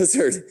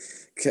 Blizzard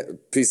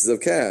pieces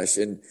of cash,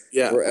 and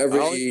Yeah, for all I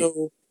every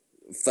know,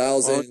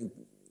 1,000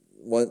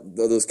 one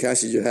of those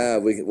cashes you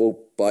have, we'll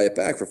buy it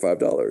back for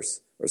 $5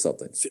 or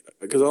something.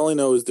 because all I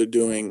know is they're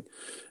doing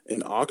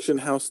an auction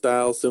house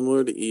style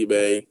similar to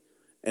eBay,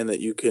 and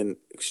that you can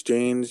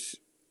exchange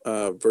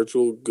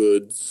virtual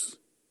goods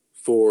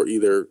for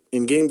either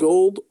in-game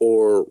gold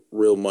or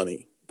real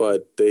money,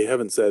 but they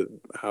haven't said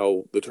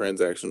how the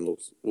transaction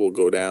will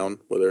go down,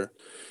 whether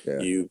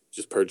you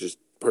just purchase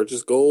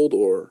gold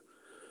or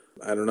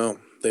I don't know.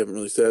 They haven't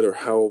really said or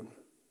how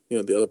the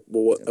other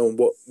what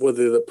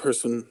the other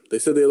person. They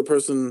said the other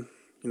person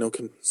can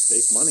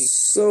make money.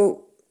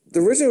 So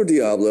the original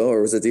Diablo,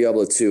 or was it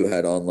Diablo 2,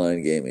 had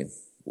online gaming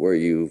where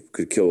you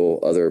could kill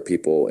other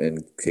people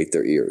and take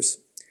their ears.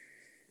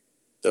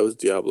 That was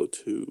Diablo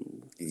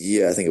 2.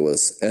 Yeah, I think it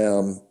was.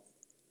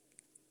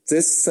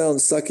 This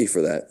sounds sucky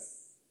for that.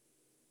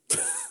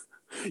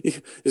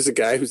 There's a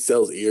guy who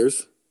sells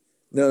ears?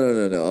 No.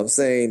 I'm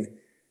saying,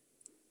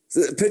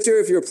 picture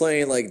if you're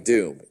playing like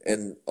Doom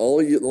and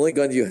the only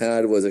gun you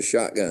had was a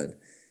shotgun,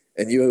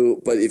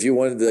 but if you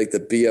wanted like the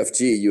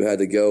BFG, you had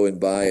to go and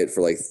buy it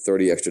for like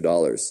 $30 extra.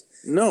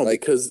 No,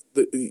 because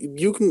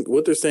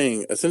what they're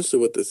saying, essentially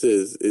what this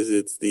is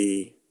it's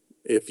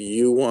if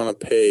you want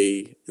to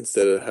pay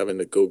instead of having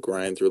to go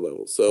grind through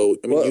levels. So,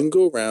 you can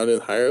go around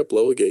and higher up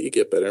level, you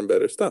get better and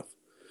better stuff.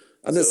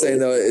 I'm just saying,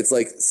 though, it's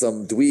like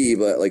some dweeb,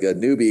 like a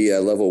newbie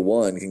at level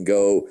 1 can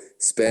go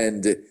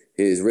spend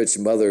his rich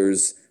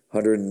mother's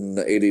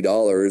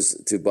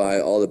 $180 to buy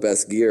all the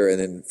best gear and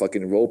then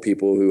fucking roll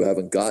people who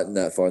haven't gotten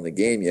that far in the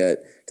game yet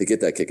to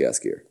get that kick-ass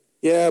gear.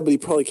 Yeah, but he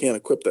probably can't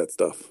equip that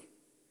stuff.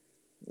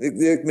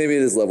 Maybe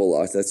it is level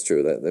locked. That's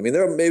true.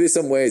 There are maybe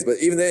some ways, but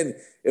even then,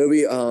 it would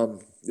be.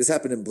 This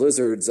happened in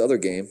Blizzard's other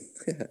game,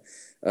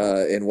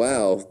 in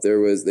WoW.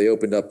 They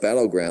opened up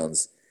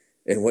Battlegrounds,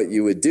 and what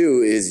you would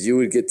do is you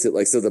would get to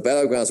the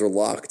Battlegrounds were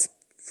locked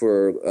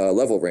for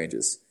level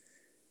ranges,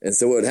 and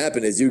so what would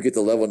happen is you would get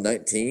to level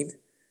 19,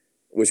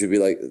 which would be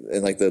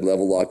the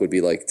level lock would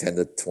be like 10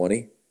 to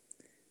 20,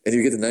 and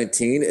you get to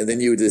 19, and then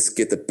you would just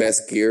get the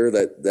best gear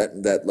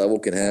that level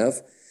can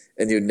have,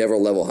 and you'd never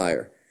level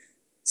higher.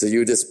 So you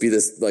would just be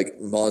this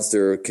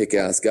monster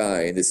kick-ass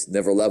guy and just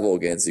never level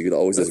again. So you could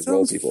always just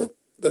roll people.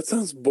 That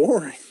sounds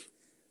boring.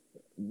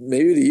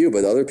 Maybe to you,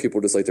 but other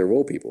people just like to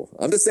roll people.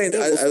 I'm just saying.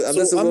 I'm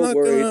just a little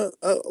worried.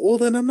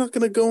 Then I'm not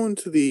going to go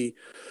into the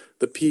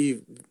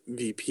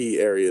PvP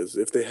areas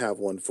if they have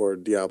one for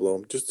Diablo.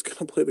 I'm just going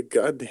to play the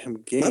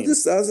goddamn game. I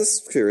was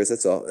just curious.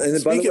 That's all. And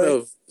speaking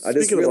of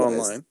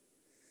online,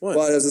 what?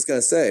 Well, I was just going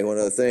to say one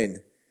other thing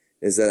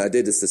is that I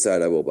did just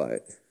decide I will buy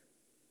it.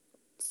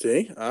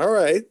 See? All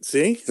right.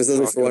 See?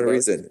 Specifically for one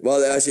reason.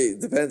 Well, actually,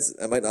 it depends.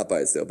 I might not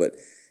buy it still, but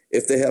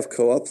if they have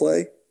co-op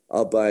play,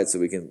 I'll buy it so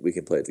we can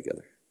play it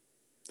together.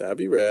 That'd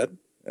be rad.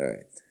 All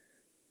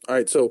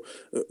right. So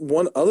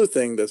one other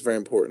thing that's very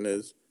important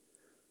is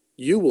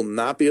you will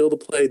not be able to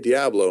play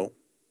Diablo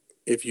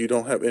if you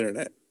don't have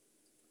internet.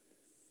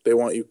 They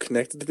want you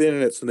connected to the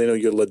internet so they know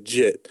you're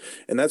legit.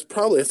 And that's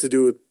partly to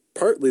do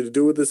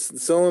with this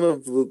selling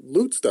of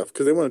loot stuff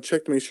because they want to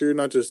check to make sure you're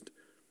not just,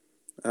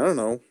 I don't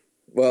know.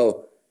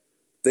 Well,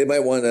 they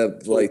might want to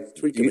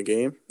tweaking the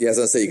game. Yeah, I was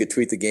gonna say you could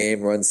tweak the game,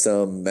 run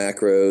some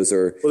macros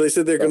or. Well, they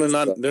said they're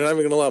not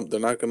even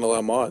gonna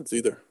allow mods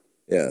either.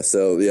 Yeah,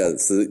 so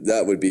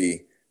that would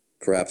be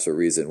perhaps a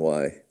reason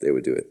why they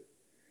would do it.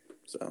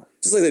 So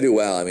just like they do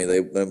WoW,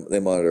 they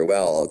monitor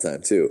WoW all the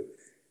time too.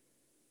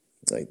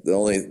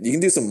 You can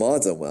do some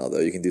mods on WoW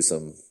though. You can do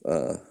some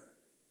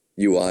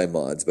UI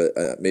mods, but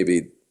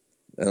maybe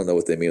I don't know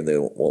what they mean. They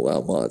won't allow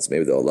mods.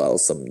 Maybe they'll allow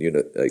some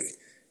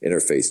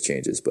interface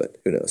changes, but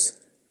who knows?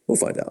 We'll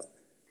find out.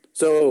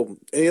 So,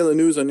 any other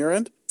news on your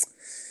end?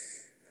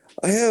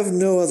 I have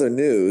no other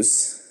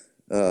news.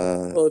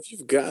 Well, if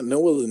you've got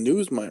no other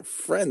news, my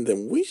friend,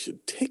 then we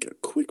should take a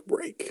quick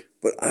break.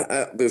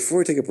 But before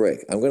we take a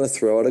break, I'm going to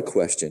throw out a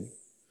question.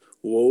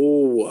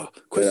 Whoa!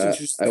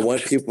 I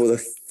want people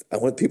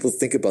to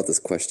think about this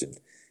question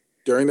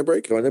during the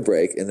break.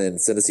 And then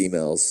send us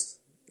emails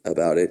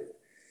about it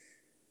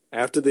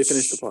after they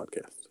finish the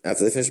podcast.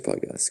 After they finish the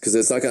podcast, because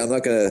it's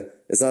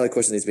not a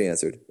question that needs to be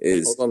answered.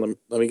 Hold on,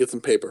 let me get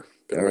some paper.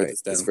 All right,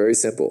 it's very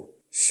simple.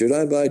 Should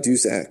I buy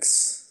Deus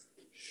Ex?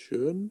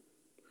 On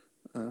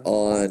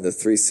the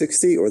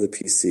 360 or the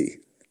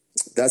PC?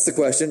 That's the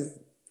question.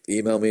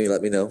 Email me,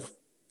 let me know.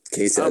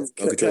 Can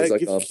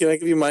I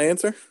give you my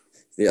answer?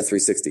 Yeah,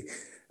 360.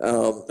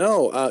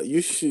 No,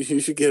 you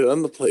should get it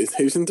on the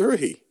PlayStation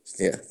 3.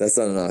 Yeah, that's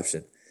not an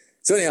option.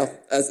 So anyhow,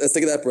 let's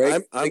take that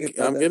break.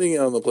 I'm getting it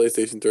on the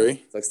PlayStation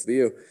 3. Sucks to be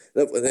you.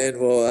 And then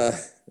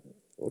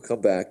we'll come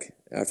back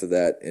after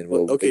that, and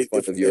we'll make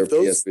fun of your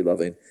PS3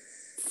 loving.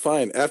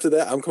 Fine. After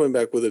that, I'm coming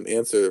back with an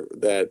answer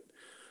that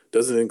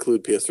doesn't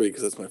include PS3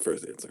 because that's my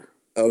first answer.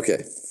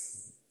 Okay.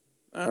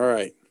 All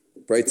right.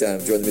 Break time.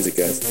 Enjoy the music,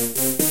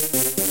 guys.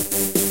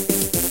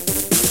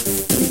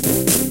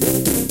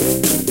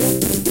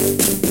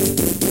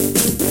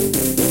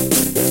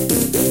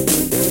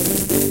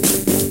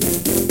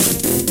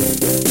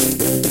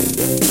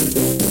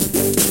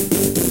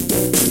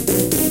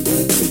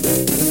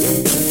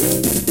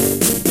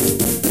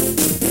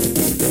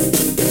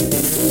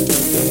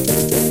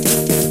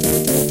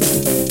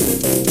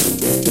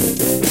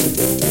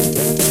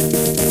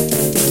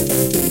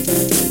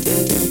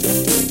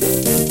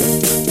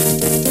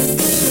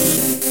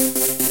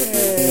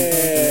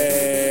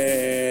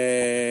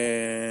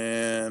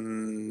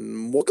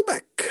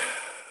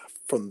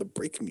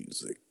 make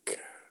music.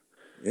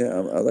 Yeah,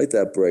 I like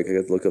that break. I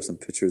got to look up some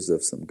pictures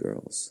of some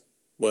girls.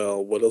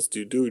 Well, what else do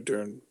you do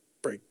during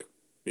break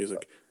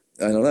music?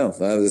 I don't know.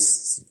 I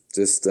was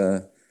just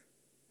I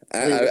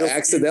what else do you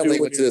accidentally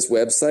do went to this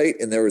website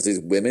and there was these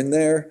women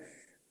there,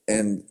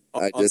 and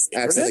I on just the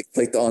internet? accidentally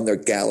clicked on their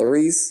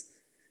galleries.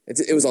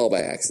 It was all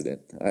by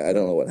accident. I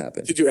don't know what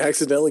happened. Did you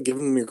accidentally give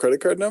them your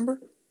credit card number?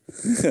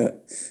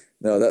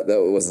 No, that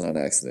wasn't on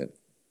accident.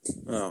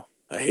 Oh,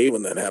 I hate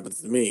when that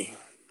happens to me.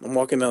 I'm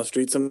walking down the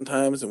street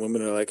sometimes and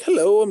women are like,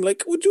 hello. I'm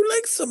like, would you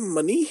like some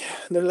money?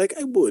 And they're like,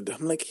 I would.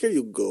 I'm like, here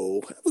you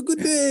go. Have a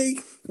good day.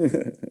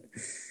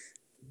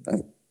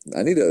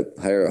 I need to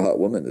hire a hot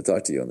woman to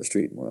talk to you on the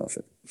street more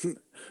often.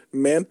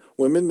 Man,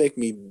 women make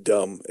me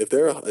dumb. If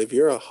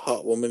you're a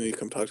hot woman and you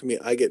come talk to me,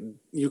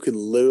 you can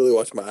literally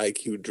watch my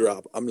IQ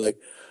drop. I'm like,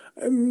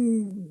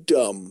 I'm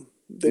dumb.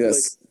 They're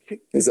Yes.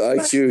 like, His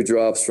IQ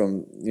drops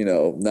from,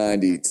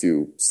 90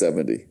 to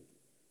 70.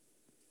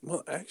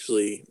 well,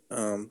 actually,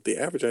 the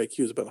average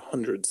IQ is about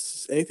 100.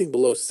 Anything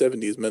below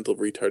 70 is mental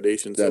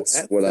retardation. That's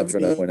so what I'm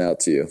trying to point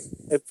out to you.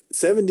 At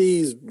 70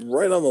 is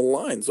right on the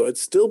line, so I'd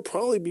still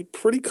probably be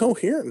pretty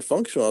coherent and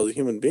functional as a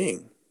human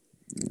being.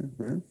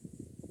 Mm-hmm.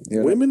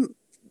 Yeah. Women,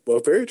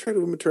 very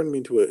attractive women turn me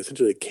into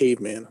essentially a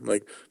caveman. I'm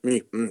like,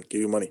 me,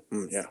 give you money.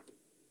 Yeah.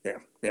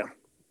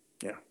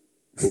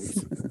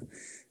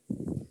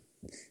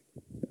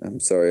 I'm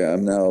sorry.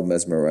 I'm now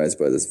mesmerized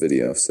by this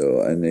video,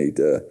 so I need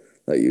to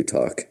let you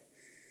talk.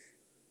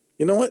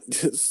 You know what?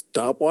 Just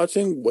stop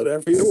watching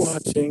whatever you're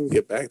watching.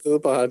 Get back to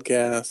the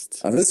podcast.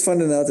 I'm just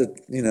finding out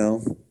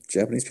that,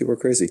 Japanese people are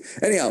crazy.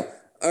 Anyhow,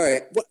 all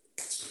right.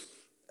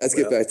 Let's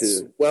get back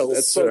to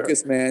let's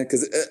focus, man.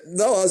 Because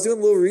I was doing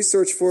a little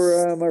research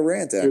for my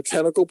rant. Actually. Your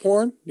tentacle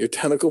porn.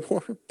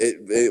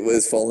 It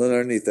was falling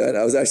underneath that.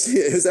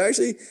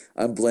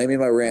 I'm blaming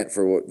my rant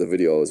for what the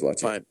video I was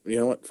watching. Fine. You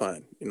know what?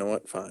 Fine.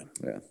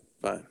 Yeah.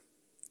 Fine.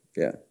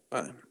 Yeah.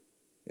 Fine.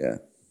 Yeah.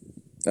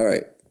 All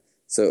right.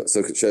 So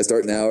should I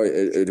start now,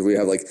 or do we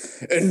have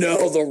and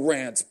now the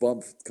rant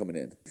bump coming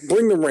in?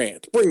 Bring the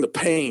rant. Bring the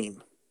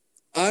pain.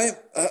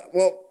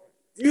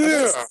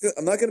 Yeah.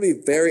 I'm not going to be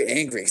very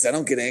angry because I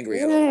don't get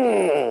angry. I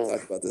don't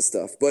talk about this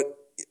stuff, but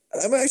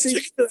I'm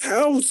actually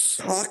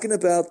talking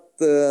about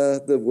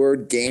the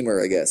word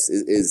gamer. I guess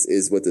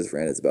is what this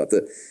rant is about.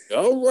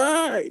 All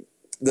right.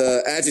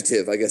 The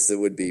adjective, I guess it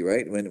would be,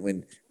 right?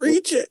 When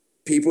reach it.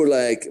 People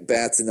like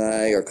Bats and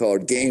I are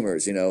called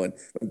gamers, and when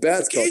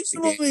Bats calls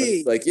me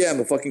gamer, like, yeah, I'm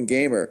a fucking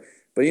gamer.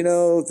 But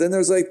then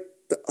there's the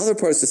other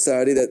part of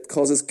society that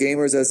calls us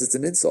gamers as it's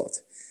an insult.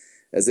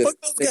 As if fuck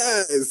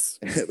those guys.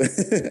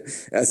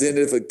 As in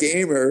if a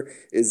gamer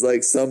is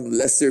like some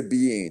lesser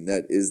being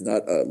that is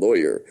not a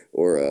lawyer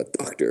or a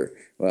doctor.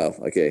 Well,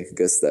 okay, I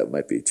guess that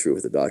might be true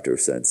with the doctor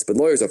sense. But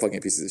lawyers are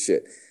fucking pieces of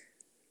shit.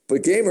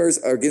 But gamers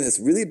are getting this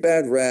really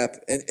bad rap,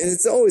 and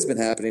it's always been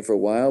happening for a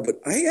while, but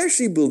I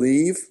actually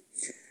believe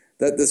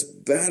that this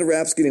bad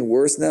rap's getting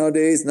worse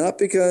nowadays, not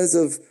because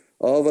of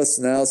all of us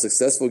now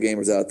successful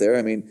gamers out there.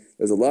 I mean,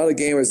 there's a lot of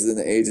gamers in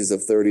the ages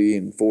of 30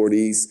 and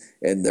 40s,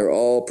 and they're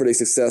all pretty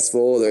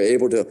successful. They're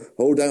able to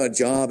hold down a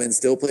job and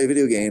still play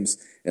video games,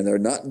 and they're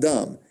not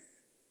dumb.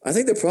 I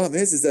think the problem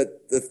is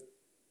that the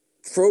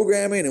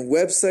programming and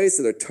websites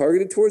that are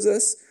targeted towards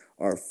us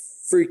are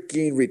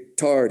freaking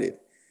retarded.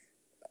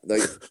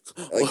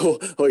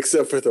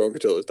 Except for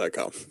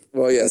throwingcontrollers.com.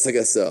 Well, yes, I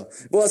guess so.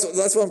 Well,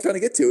 that's what I'm trying to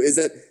get to. Is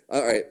that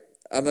all right?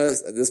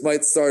 This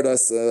might start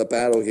us a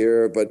battle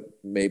here, but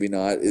maybe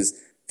not. Is,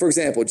 for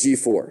example,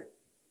 G4.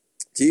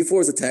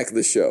 G4's attack of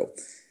the show.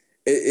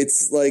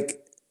 It's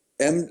like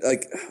you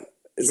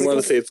want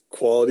to say it's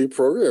quality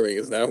programming?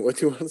 Is that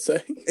what you want to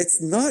say?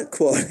 It's not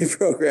quality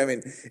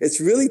programming.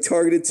 It's really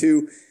targeted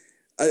to.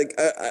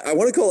 I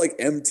want to call it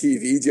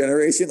MTV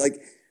generation.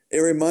 It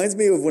reminds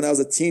me of when I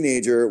was a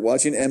teenager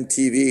watching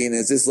MTV, and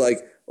it's just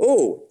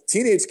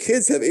teenage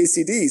kids have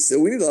ACD, so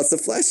we need lots of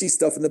flashy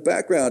stuff in the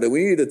background, and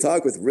we need to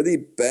talk with really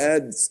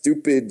bad,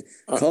 stupid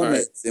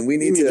comments, and we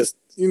need to...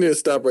 You need to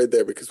stop right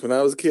there, because when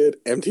I was a kid,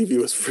 MTV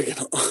was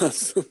freaking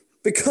awesome.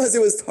 Because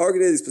it was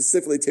targeted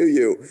specifically to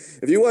you.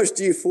 If you watch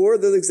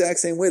G4, they're the exact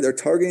same way. They're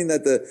targeting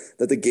that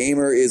the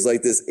gamer is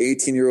like this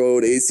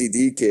 18-year-old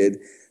ACD kid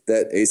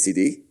that...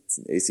 ACD?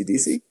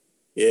 ACDC?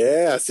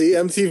 Yeah, see,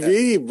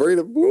 MTV, bring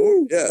it,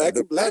 woo, back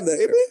to black,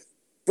 baby.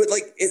 But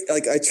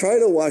I try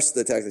to watch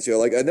the Attack of the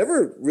Show. I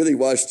never really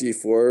watched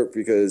G4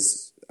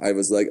 because I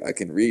was like, I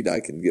can read, I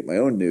can get my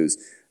own news,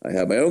 I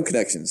have my own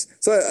connections.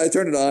 So I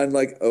turned it on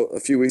a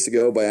few weeks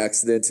ago by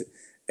accident,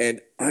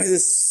 and I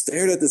just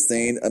stared at this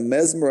thing, I'm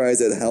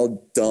mesmerized at how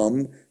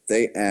dumb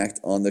they act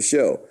on the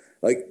show.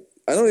 I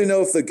don't even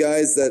know if the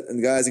guys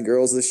and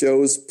girls of the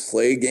shows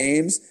play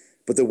games.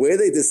 But the way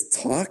they just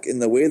talk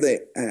and the way they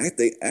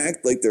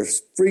act like they're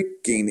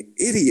freaking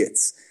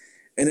idiots.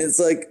 And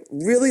it's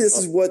really, this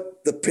is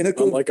what the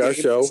pinnacle. Unlike our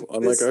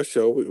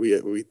show,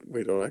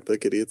 we don't act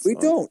like idiots. We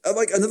don't.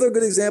 Another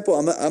good example.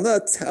 I'm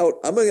gonna tell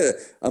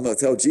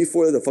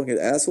G4 they're the fucking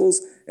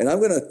assholes, and I'm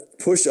gonna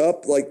push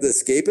up The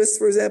Escapist,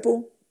 for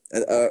example.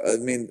 I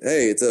mean,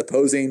 hey, it's an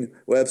opposing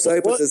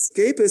website, but What? the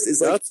Escapist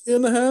is like, Yahtzee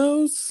in the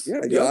house?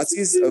 yeah, Yahtzee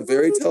Yahtzee's in a the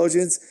very house?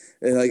 intelligent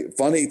and like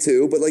funny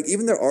too. But like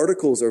even their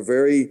articles are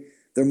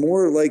they're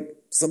more like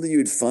something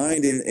you'd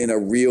find in a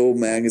real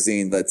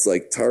magazine that's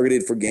like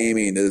targeted for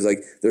gaming.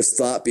 There's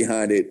thought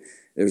behind it.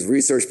 There's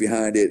research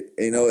behind it.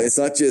 And, it's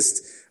not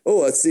just, oh,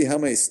 let's see how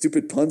many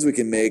stupid puns we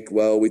can make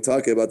while we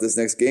talk about this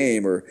next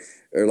game, or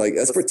like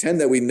let's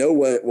pretend that we know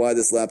why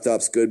this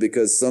laptop's good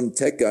because some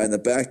tech guy in the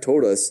back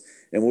told us,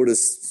 and we'll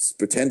just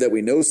pretend that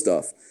we know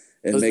stuff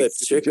and Was make that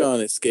stupid chick jokes. on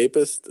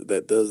Escapist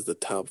that does the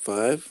top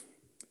 5?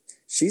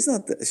 She's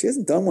not. She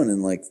hasn't done one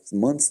in like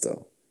months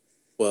though.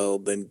 Well,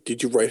 then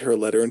did you write her a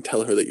letter and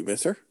tell her that you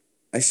miss her?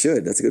 I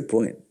should. That's a good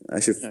point.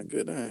 I should. Yeah,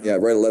 good. All right. Yeah,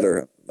 write a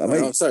letter. I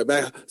might. I'm sorry,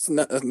 back.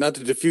 Not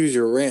to diffuse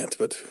your rant,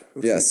 but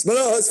Yes, but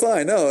no, it's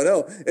fine. No,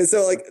 no. And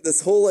so like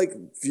this whole like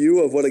view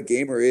of what a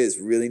gamer is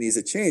really needs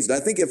to change. And I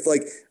think if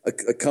like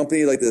a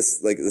company like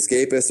this, like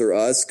Escapist or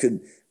us,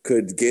 could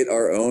get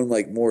our own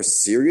like more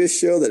serious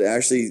show that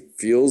actually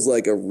feels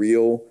like a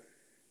real,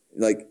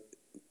 like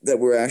that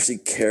we actually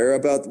care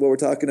about what we're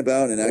talking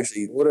about and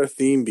actually what would our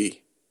theme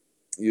be?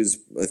 use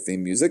a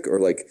theme music or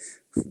like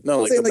No,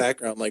 I'm like saying, the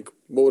background. Like,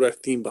 what would our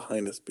theme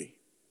behind us be?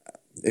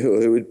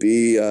 it would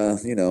be a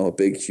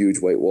big huge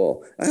white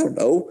wall. I don't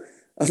know.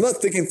 I'm not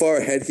thinking far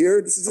ahead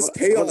here. This is just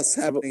chaos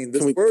happening.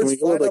 There's Can birds we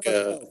go flying with out like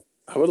my mouth.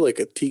 how about like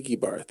a tiki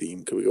bar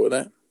theme? Could we go with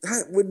that?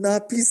 That would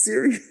not be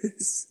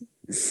serious.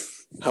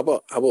 Could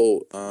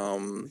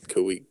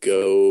we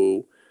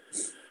go?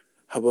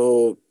 How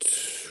about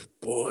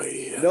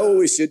boy? You know what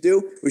we should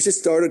do? We should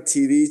start a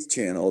TV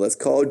channel that's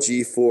called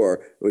G4,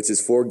 which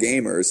is for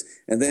gamers,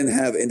 and then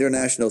have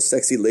International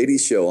Sexy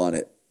Ladies Show on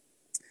it.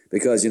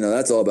 Because,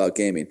 that's all about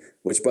gaming,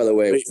 which, by the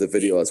way, was the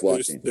video I was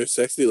watching. There's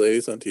sexy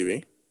ladies on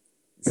TV.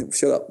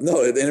 Shut up.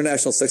 No, the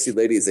International Sexy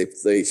Ladies,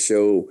 they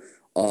show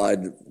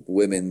odd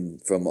women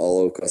from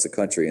all across the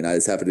country, and I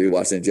just happened to be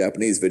watching a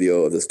Japanese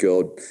video of this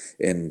girl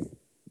in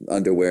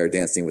underwear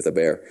dancing with a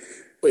bear.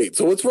 Wait,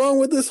 so what's wrong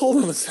with this?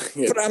 Hold on a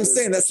second. But I'm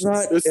saying that's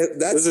not.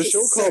 There's a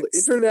show called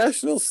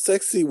International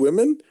Sexy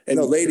Women. And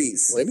no,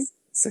 ladies.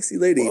 Sexy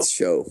Ladies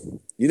show.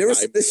 You never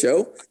seen this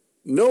show?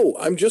 No,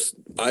 I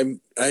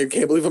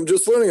can't believe I'm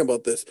just learning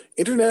about this.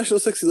 International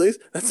Sexy Ladies?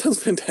 That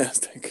sounds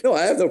fantastic. No,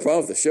 I have no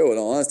problem with the show in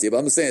all honesty, but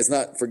I'm just saying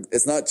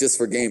it's not just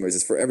for gamers,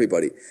 it's for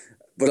everybody.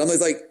 But I'm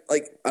like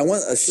I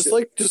want a just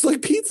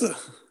like pizza.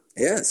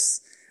 Yes.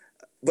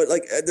 But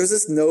like there's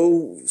this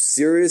no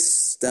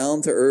serious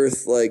down to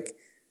earth like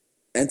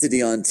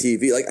entity on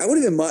TV. Like I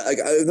wouldn't even mind, like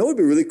I know it would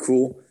be really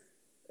cool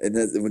and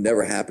that it would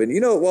never happen. You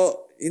know what?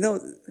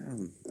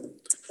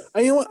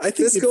 I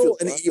think Fiscal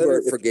and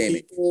Ebert for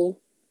gaming.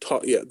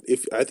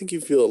 I think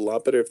you feel a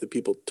lot better if the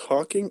people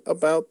talking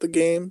about the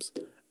games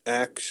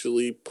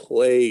actually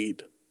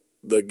played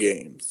the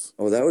games.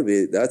 Oh,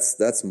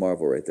 that's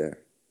Marvel right there.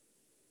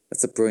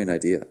 That's a brilliant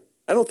idea.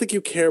 I don't think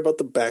you care about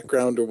the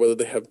background or whether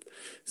they have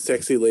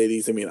sexy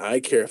ladies. I mean, I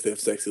care if they have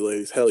sexy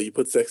ladies. Hell, you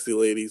put sexy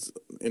ladies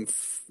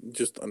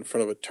just in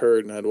front of a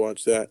turd, and I'd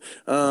watch that.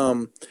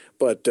 Note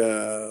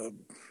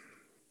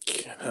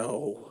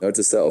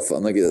to self: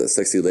 I'm gonna get a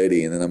sexy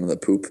lady, and then I'm gonna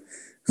poop.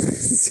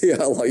 See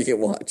how long you can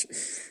watch.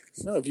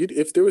 No,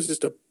 if there was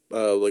just a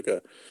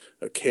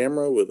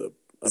camera with a.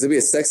 There'll be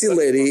a sexy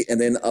lady, and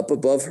then up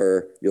above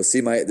her, you'll see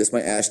my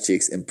ass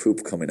cheeks and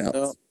poop coming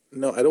out.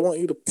 No, I don't want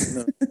you to.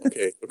 No,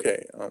 okay.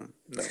 No,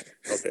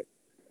 okay.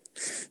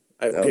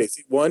 Okay,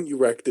 see, one, you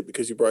wrecked it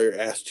because you brought your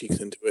ass cheeks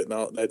into it.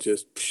 Now that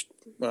just,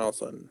 all of a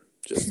sudden,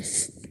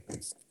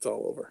 it's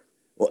all over.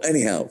 Well,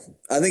 anyhow,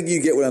 I think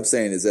you get what I'm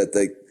saying. Is that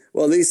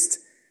at least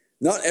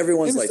not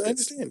everyone's like this. I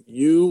understand.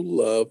 You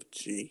love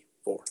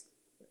G4.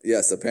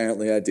 Yes,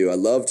 apparently I do. I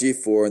love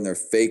G4 and their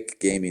fake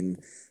gaming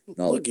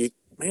knowledge.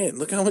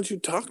 Look how much you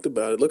talked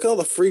about it. Look at all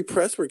the free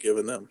press we're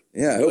giving them.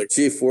 Yeah, I hope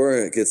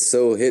G4 gets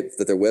so hit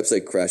that their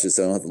website crashes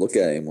so I don't have to look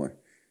at it anymore.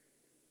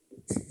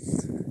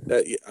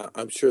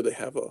 I'm sure they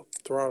have a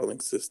throttling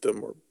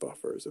system or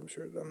buffers. I'm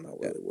sure I'm not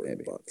really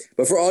worried about it.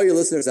 But for all your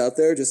listeners out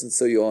there, just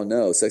so you all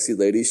know, Sexy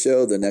Ladies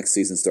Show, the next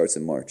season starts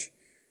in March.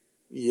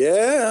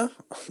 Yeah.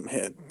 Oh,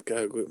 man,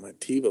 gotta get my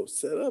TiVo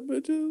set up,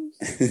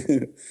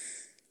 bitches.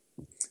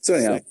 So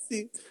anyhow,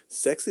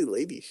 sexy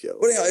lady show.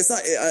 But anyhow, it's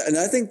not, and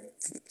I think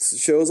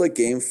shows like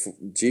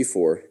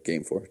G4,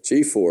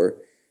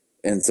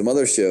 and some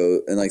other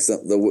show, and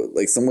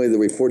some way the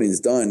reporting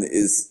is done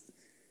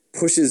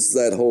pushes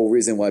that whole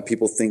reason why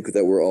people think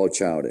that we're all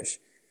childish.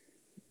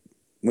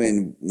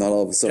 When not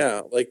all of a sudden,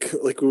 yeah,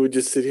 like we would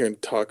just sit here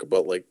and talk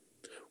about like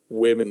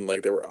women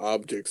like they were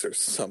objects or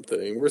something.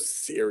 I mean, we're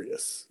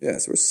serious.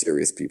 Yes, we're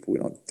serious people. We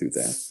don't do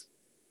that.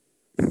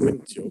 We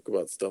wouldn't joke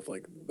about stuff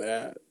like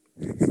that.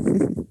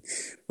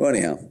 Well,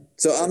 anyhow,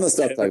 so I'm gonna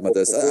stop talking about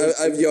this.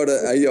 I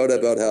yelled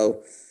about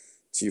how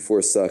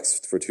G4 sucks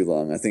for too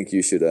long. I think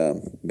you should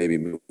maybe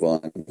move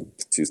on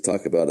to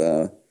talk about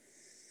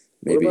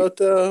maybe. What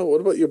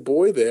about your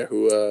boy there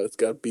who has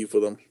got beef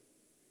with him?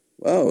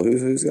 Oh,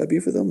 who's got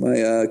beef with him?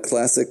 My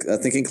classic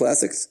Thinking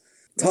Classics,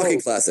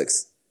 Talking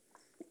Classics.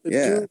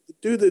 The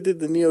dude that did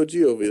the Neo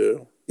Geo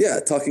video. Yeah,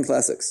 Talking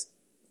Classics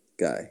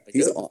guy.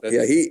 He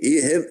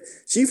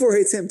G4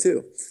 hates him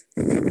too.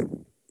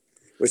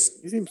 Which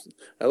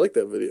I like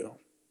that video.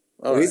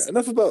 All right,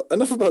 enough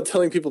about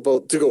telling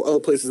people to go other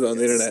places on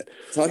the internet.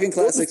 Talking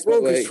Classics, by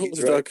the way.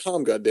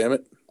 ThroneControllers.com,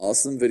 goddammit.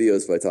 Awesome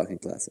videos by Talking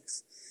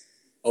Classics.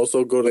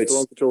 Also, go to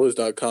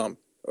ThroneControllers.com.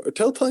 Or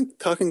tell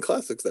Talking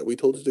Classics that we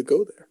told you to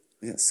go there.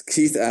 Yes,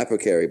 Keith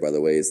Apicary, by the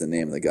way, is the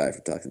name of the guy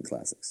for Talking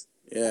Classics.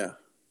 Yeah.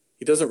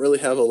 He doesn't really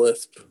have a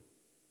lisp.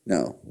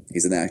 No,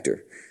 he's an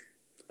actor.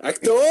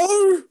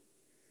 Actor?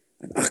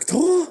 An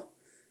actor?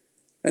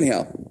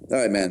 Anyhow, all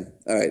right, man.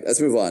 All right,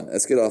 let's move on.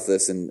 Let's get off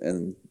this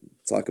and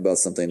talk about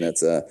something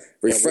that's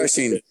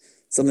refreshing,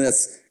 something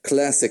that's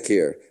classic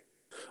here.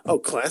 Oh,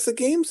 classic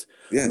games?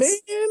 Yes.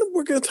 Man,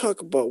 we're going to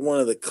talk about one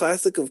of the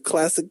classic of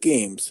classic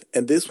games.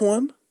 And this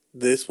one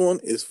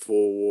is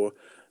for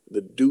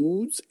the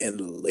dudes and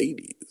the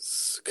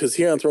ladies. Because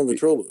here on Throne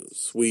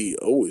Controllers, we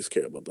always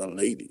care about the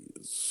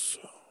ladies.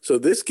 So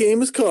this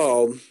game is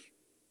called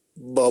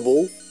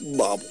Bubble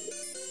Bobble.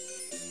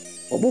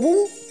 Bubble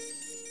Bobble?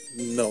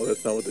 No,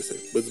 that's not what they say.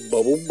 It's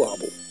Bubble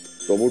Bobble.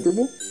 Bubble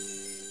Dribble?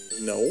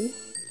 No.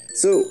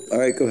 So, all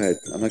right, go ahead.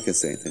 I'm not going to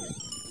say anything.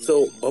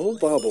 So, Bubble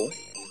Bobble,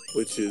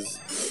 which is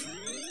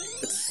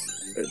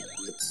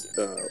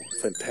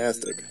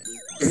fantastic.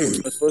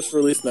 It was first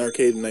released in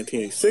arcade in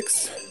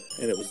 1986,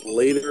 and it was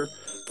later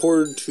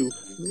ported to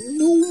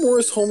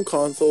numerous home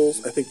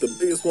consoles. I think the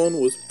biggest one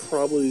was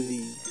probably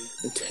the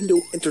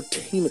Nintendo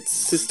Entertainment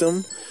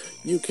System.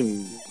 You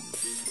can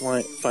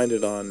find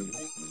it on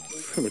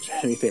pretty much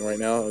anything right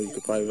now. You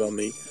can find it on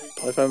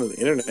the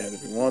internet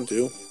if you want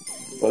to.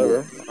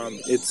 Whatever.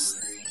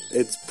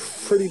 It's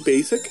pretty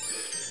basic.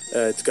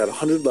 It's got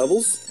 100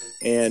 levels,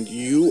 and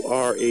you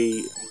are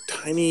a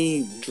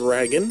tiny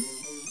dragon,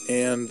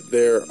 and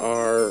there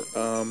are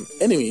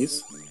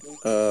enemies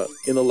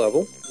in a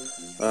level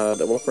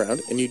that walk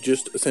around, and you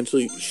just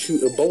essentially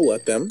shoot a bubble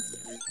at them,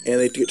 and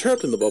they get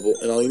trapped in the bubble,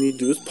 and all you need to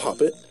do is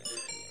pop it,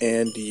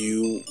 and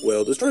you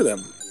will destroy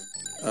them.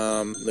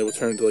 They will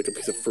turn into like a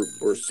piece of fruit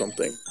or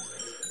something.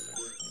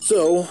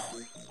 So,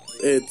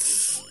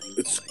 it's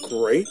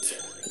great.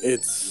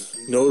 It's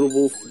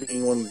notable for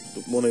being one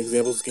of the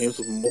examples of games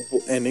with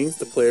multiple endings.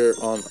 The player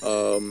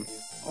on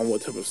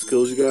what type of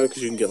skills you got,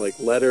 because you can get like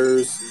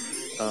letters,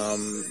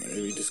 and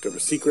you discover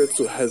secrets.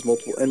 So it has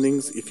multiple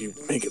endings. If you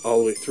make it all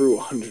the way through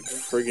 100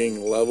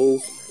 frigging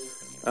levels,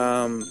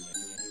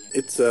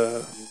 it's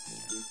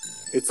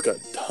got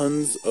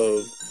tons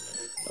of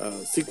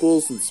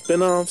sequels and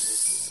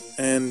spin-offs,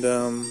 and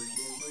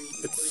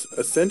it's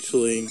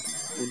essentially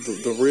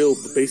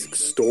the basic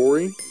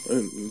story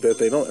that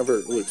they don't ever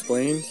really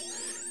explain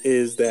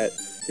is that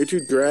your two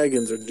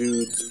dragons are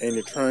dudes, and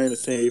you're trying to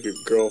save your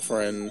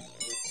girlfriend.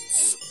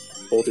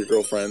 Both your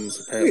girlfriends.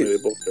 Apparently,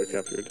 they both got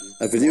captured.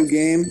 A video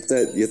game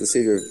that you have to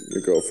save your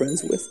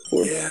girlfriends with?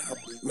 Yeah.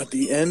 At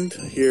the end,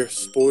 here,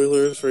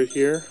 spoilers right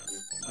here.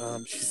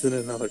 She's in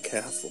another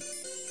castle.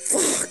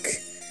 Fuck.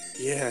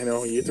 Yeah, I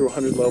know. You get through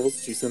 100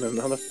 levels, she's in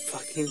another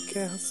fucking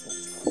castle.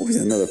 Always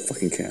another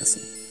fucking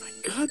castle.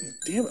 God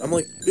damn it. I'm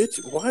like,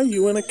 bitch, why are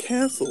you in a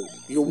castle?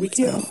 We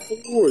can't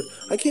afford.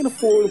 I can't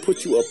afford to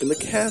put you up in the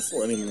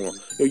castle anymore.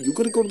 You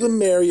gotta go to the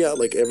Marriott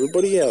like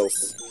everybody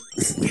else.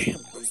 Damn,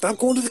 stop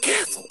going to the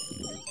castle.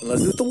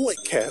 Unless it's the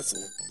White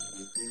Castle.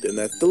 Then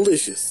that's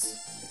delicious.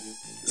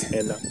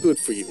 And not good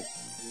for you.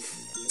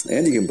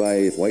 And you can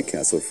buy White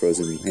Castle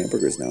frozen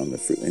hamburgers now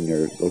in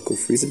your local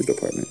freezer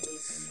department.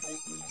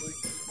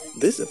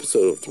 This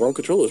episode of Throne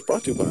Controller is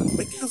brought to you by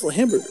White Castle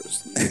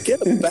Hamburgers.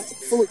 Get a bag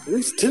full of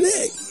grease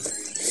today.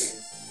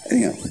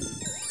 Anyhow,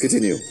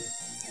 continue.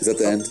 Is that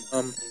the end?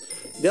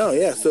 No,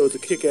 yeah. So it's a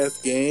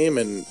kick-ass game,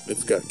 and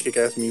it's got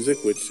kick-ass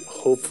music, which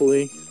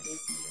hopefully,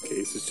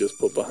 Case is just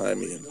put behind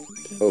me. And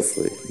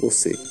hopefully, we'll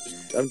see.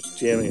 I'm just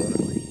jamming on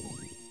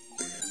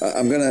it.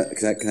 I'm gonna.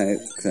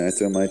 Can I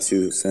throw my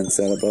 2 cents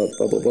out about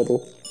Bubble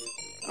Bubble?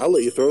 I'll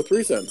let you throw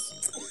 3 cents.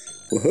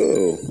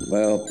 Whoa!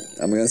 Well,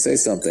 I'm gonna say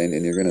something,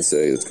 and you're gonna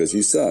say it's because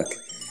you suck.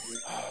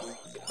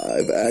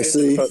 I've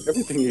actually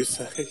everything you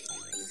say.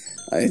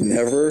 I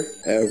never,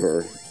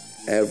 ever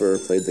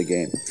played the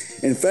game.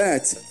 In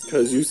fact,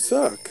 because you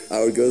suck.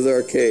 I would go to the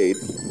arcade,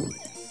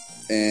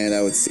 and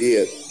I would see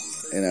it,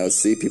 and I would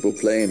see people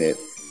playing it,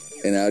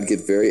 and I would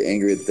get very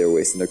angry that they're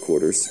wasting their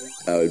quarters.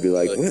 I would be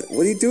like,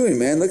 "What are you doing,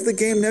 man? Look at the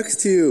game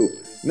next to you,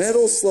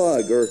 Metal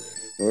Slug," or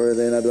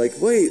then I'd be like,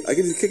 "Wait, I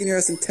could be kicking your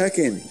ass in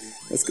Tekken.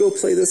 Let's go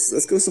play this.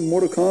 Let's go some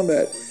Mortal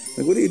Kombat."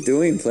 Like, what are you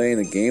doing playing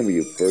a game where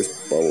you burst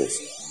bubbles?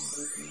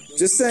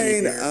 Just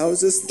saying, I'm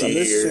just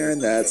sharing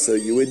that so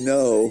you would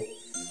know.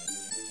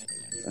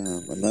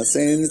 I'm not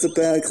saying it's a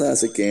bad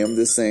classic game. I'm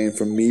just saying,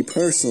 for me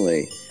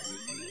personally,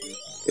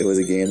 it was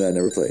a game that I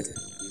never played.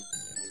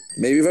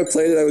 Maybe if I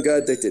played it, I would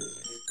got addicted.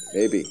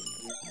 Maybe.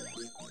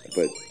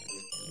 But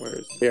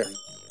where's here?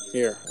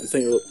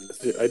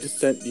 I just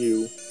sent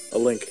you a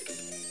link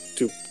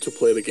to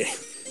play the game.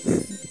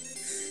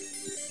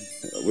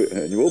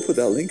 We'll put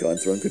that link on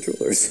Throne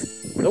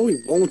Controllers. No,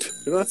 we won't.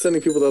 We're not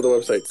sending people to other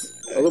websites.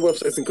 Other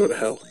websites can go to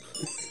hell.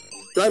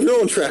 Drive your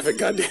own traffic,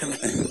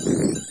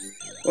 goddammit.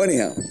 Well,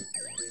 anyhow.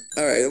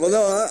 All right. Well,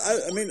 no,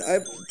 I mean,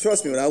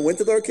 trust me. When I went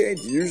to the arcade,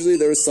 usually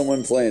there was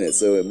someone playing it,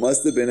 so it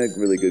must have been a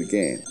really good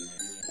game.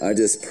 I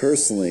just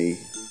personally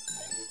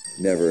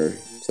never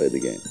played the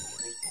game.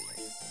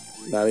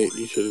 Now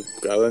you should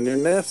have got on your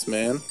NES,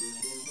 man.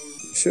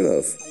 Should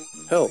have.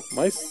 Hell,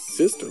 my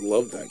sister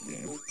loved that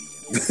game.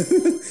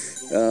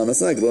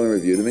 That's not a glowing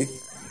review to me.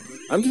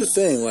 I'm just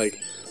saying, like,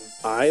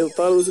 I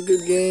thought it was a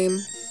good game.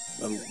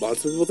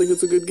 Lots of people think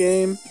it's a good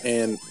game,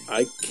 and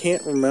I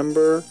can't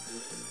remember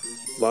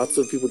lots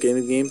of people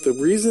getting the game. The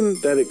reason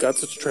that it got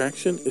such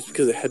traction is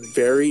because it had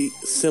very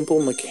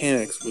simple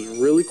mechanics, was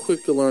really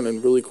quick to learn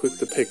and really quick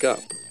to pick up.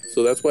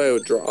 So that's why I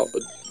would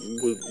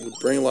would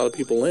bring a lot of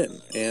people in.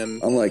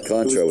 And unlike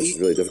Contra, which is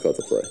really difficult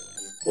to play.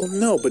 Well,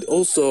 no, but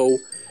also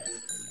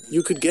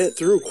you could get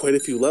through quite a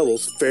few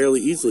levels fairly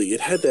easily.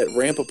 It had that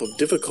ramp up of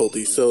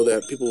difficulty so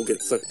that people will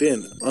get sucked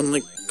in.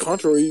 Unlike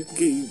Contra,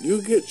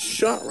 you get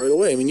shot right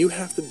away. I mean, you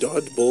have to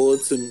dodge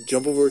bullets and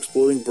jump over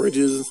exploding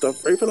bridges and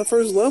stuff right from the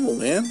first level,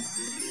 man.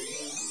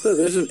 So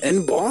there's an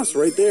end boss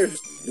right there.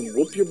 You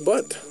whoop your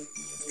butt.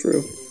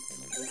 True.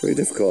 Pretty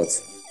difficult.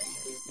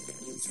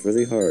 It's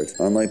really hard.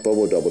 Unlike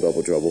Bubble Double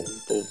Trouble.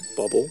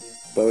 Bubble?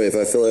 By the way, if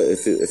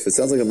it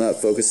sounds like I'm not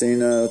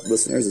focusing,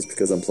 listeners, it's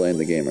because I'm playing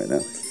the game right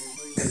now.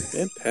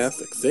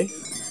 Fantastic. See?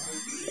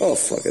 Oh,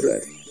 fuck at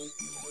that.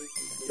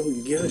 Oh,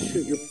 you gotta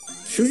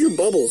shoot your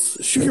bubbles.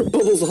 Shoot your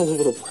bubbles all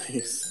over the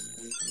place.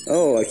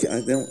 Oh, I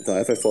don't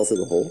die if I fall through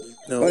the hole.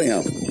 No.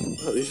 Anyhow,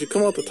 you should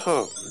come out the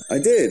top. I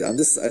did. I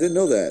didn't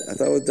know that. I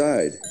thought I would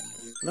died.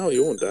 No,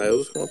 you won't die. I'll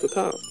just come out the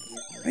top.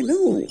 I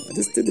know. I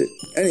just did it.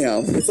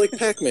 Anyhow, it's like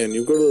Pac-Man.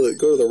 You go to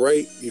the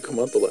right, you come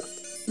out the left.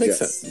 Makes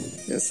sense.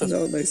 Yes,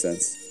 no, it makes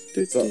sense.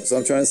 So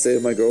I'm trying to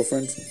save my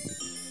girlfriend.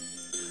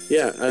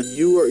 Yeah,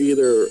 you are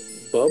either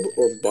Bub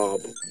or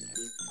Bob.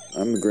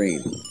 I'm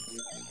green.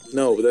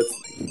 No, but that's...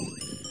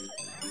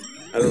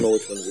 I don't know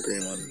which one's the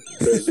green one.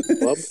 There's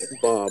Bub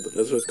and Bob.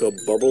 That's what it's called,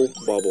 Bubble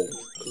Bobble.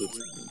 Because it's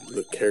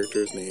the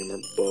character's name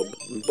are Bub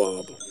and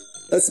Bob.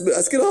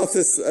 Let's get off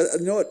this.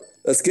 You know what?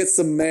 Let's get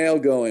some mail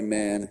going,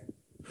 man.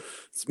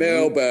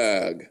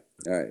 Mailbag.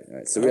 All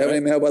right. So we have any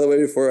mail, by the way,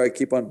 before I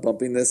keep on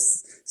bumping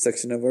this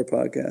section of our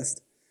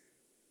podcast?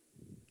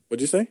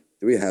 What'd you say?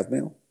 Do we have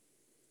mail?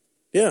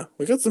 Yeah,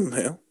 we got some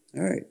mail.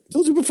 All right. I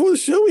told you before the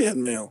show we had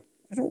mail.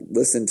 I don't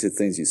listen to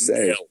things you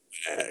say.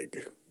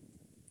 Mailbag.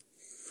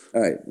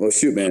 All right. Well,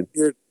 shoot, man.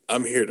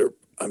 I'm here to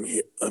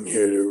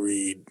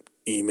read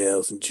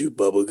emails and chew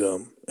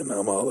bubblegum, and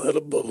I'm all out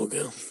of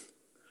bubblegum.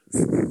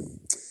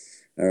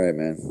 All right,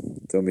 man.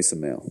 Throw me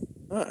some mail.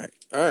 All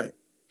right.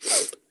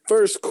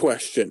 First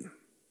question.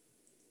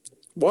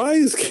 Why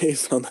is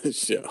Case on the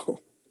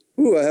show?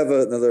 Ooh, I have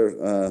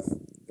another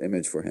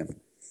image for him.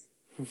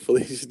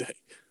 Felicia Day.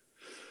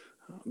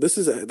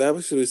 That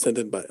was sent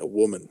in by a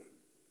woman.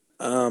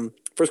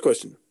 First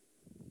question.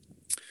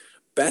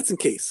 Bats and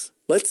Case.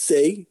 Let's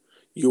say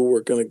you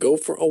were going to go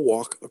for a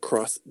walk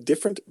across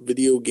different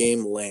video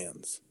game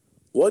lands.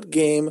 What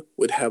game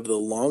would have the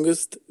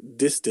longest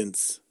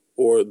distance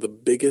or the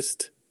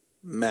biggest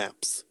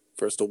maps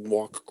for us to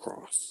walk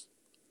across?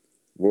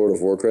 World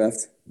of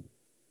Warcraft?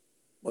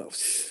 Well,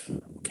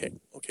 okay.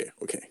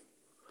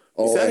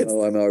 All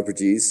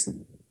MMORPGs?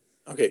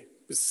 Okay,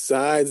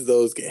 besides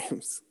those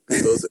games.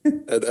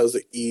 Those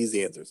are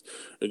easy answers.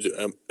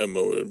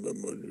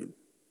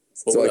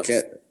 So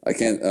I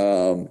can't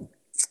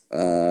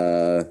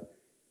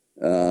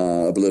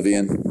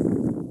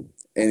Oblivion,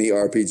 any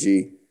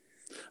RPG.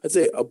 I'd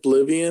say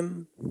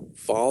Oblivion,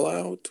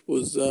 Fallout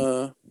has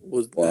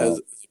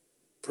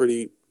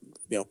pretty,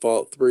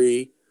 Fallout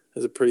 3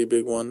 has a pretty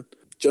big one.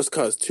 Just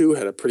Cause 2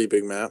 had a pretty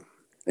big map.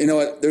 You know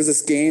what? There's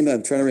this game that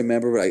I'm trying to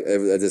remember, but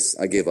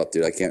I gave up,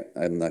 dude.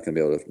 I'm not going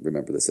to be able to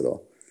remember this at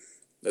all.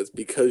 That's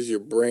because your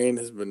brain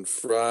has been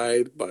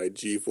fried by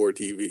G4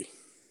 TV.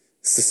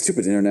 It's the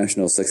stupid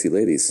international sexy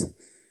ladies.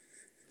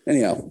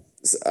 Anyhow,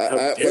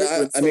 I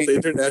mean, the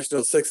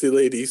International Sexy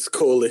Ladies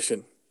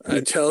Coalition.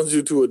 I challenge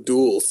you to a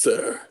duel,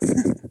 sir.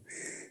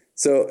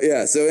 So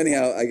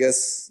anyhow, I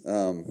guess,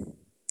 I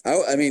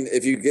mean,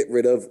 if you get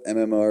rid of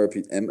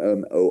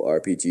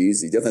MMORPGs,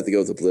 you definitely have to go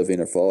with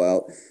Oblivion or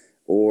Fallout,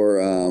 or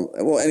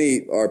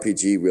any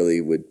RPG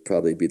really would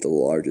probably be the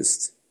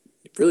largest.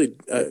 Really,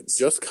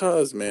 Just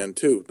Cause, man,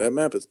 too. That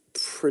map is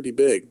pretty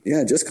big.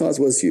 Yeah, Just Cause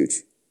was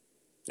huge.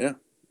 Yeah.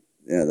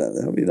 Yeah,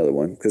 that would be another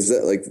one. Because,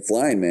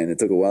 flying, man, it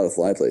took a while to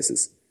fly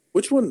places.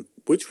 Which one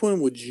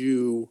would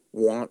you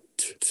want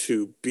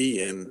to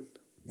be in?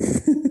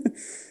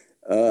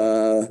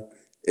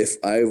 If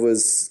I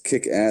was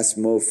kick-ass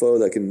mofo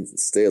that can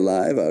stay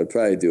alive, I would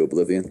probably do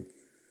Oblivion.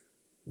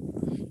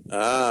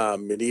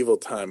 Medieval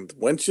time.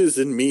 Wenches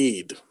in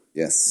mead.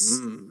 Yes.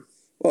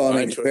 Well, I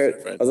mean,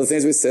 compared other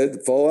things we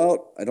said,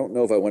 Fallout, I don't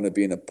know if I want to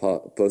be in a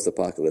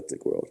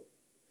post-apocalyptic world.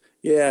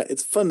 Yeah,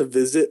 it's fun to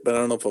visit, but I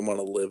don't know if I want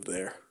to live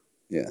there.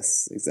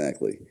 Yes,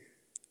 exactly.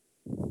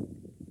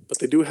 But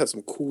they do have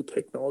some cool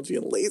technology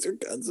and laser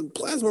guns and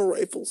plasma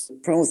rifles. The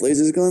problem with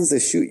laser guns, they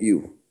shoot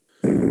you.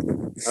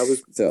 I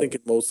was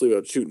thinking mostly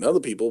about shooting other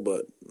people,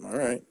 but all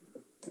right.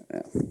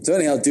 Yeah. So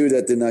anyhow, dude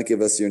that did not give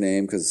us your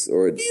name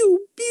or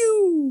Pew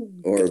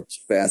pew.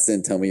 Bass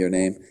didn't tell me your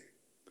name.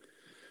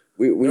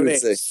 We No would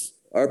names. say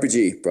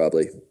RPG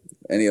probably.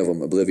 Any of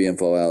them, Oblivion,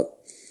 Fallout,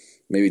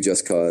 maybe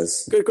Just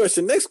Cause. Good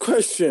question. Next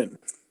question.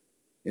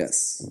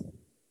 Yes.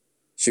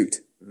 Shoot.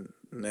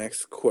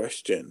 Next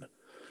question.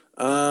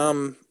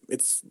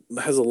 It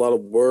has a lot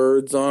of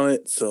words on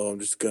it, so I'm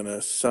just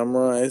gonna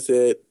summarize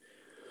it.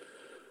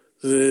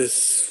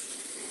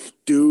 This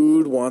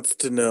dude wants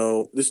to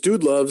know. This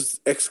dude loves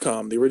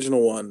XCOM, the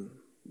original one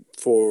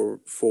for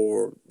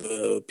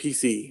the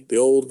PC, the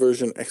old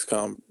version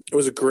XCOM. It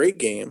was a great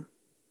game,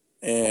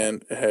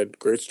 and it had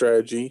great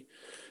strategy,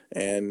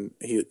 and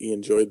he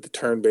enjoyed the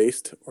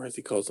turn-based, or as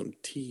he calls them,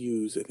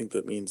 TUs. I think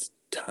that means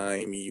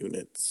time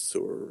units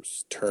or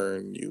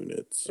turn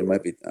units. It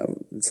might be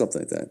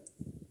something like that.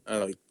 I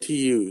don't know,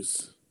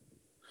 TUs.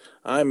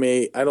 I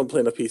don't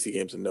play enough PC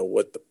games to know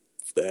what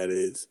that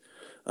is.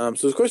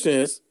 So the question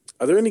is,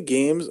 are there any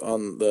games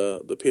on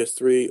the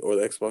PS3 or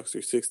the Xbox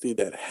 360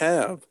 that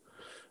have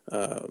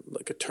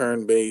like a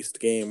turn-based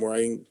game where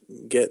I can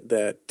get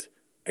that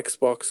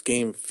Xbox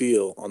game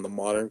feel on the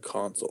modern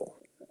console?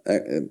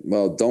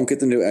 Well, don't get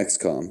the new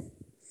XCOM.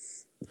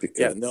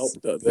 Yeah, no,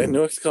 the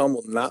new XCOM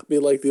will not be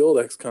like the old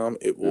XCOM.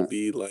 It will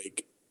be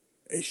like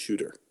a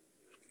shooter.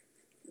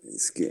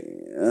 This game,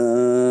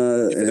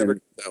 If it ever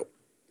comes out.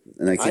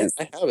 And I can't.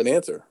 I have an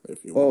answer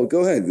if you want. Oh, go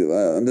ahead.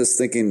 I'm just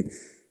thinking.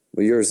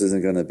 Well, yours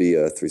isn't going to be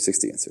a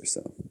 360 answer,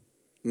 so.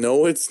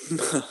 No, it's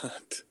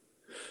not.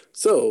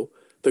 So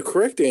the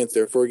correct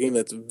answer for a game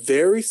that's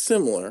very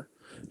similar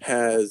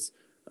has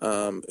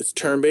it's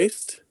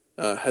turn-based,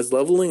 has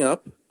leveling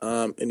up,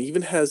 and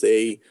even has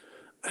I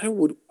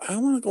want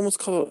to almost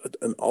call it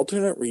an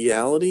alternate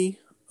reality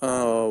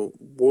World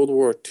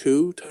War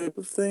II type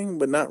of thing,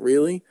 but not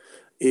really.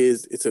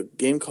 It's a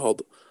game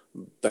called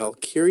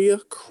Valkyria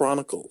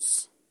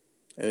Chronicles,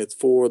 and it's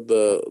for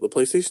the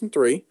PlayStation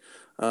 3.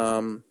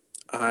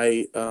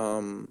 I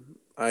own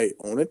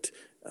it,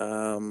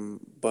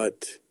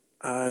 but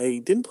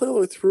I didn't play all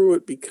the way through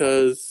it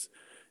because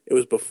it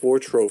was before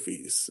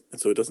trophies,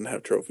 and so it doesn't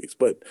have trophies.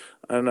 But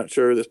I'm not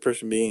sure this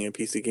person being a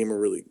PC gamer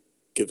really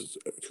gives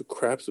two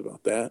craps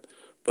about that.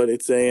 But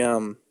it's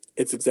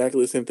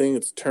exactly the same thing.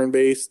 It's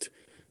turn-based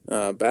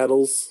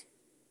battles,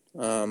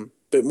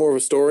 bit more of a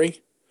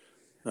story.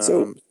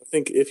 So I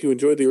think if you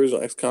enjoyed the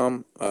original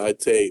XCOM,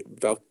 I'd say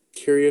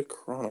Valkyria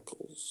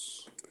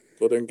Chronicles.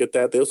 Go there and get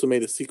that. They also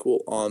made a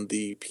sequel on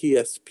the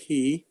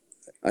PSP.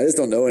 I just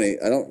don't know any.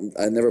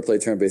 I never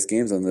played turn-based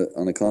games on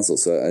the console,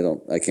 so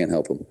I can't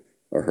help him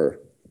or her.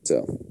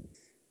 So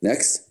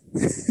next.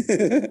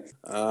 There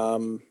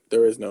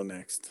is no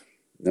next.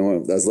 No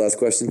one. That was the last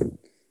question.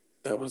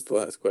 That was the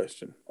last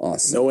question.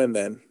 Awesome. No and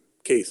then.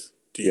 Case,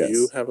 do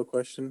you have a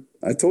question?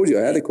 I told you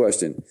I had a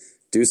question.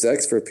 Deus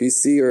Ex for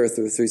PC or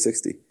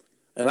 360?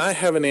 And I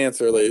have an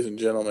answer, ladies and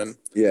gentlemen.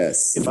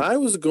 Yes. If I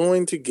was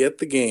going to get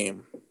the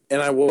game, and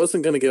I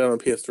wasn't going to get it on a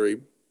PS3,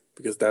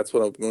 because that's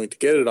what I'm going to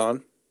get it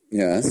on.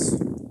 Yes.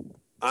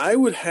 I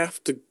would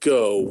have to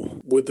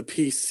go with the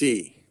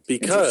PC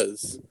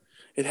because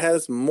it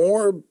has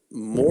more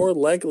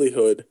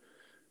likelihood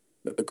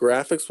that the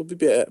graphics will be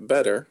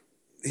better.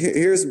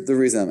 Here's the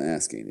reason I'm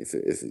asking, if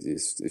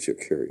you're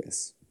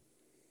curious.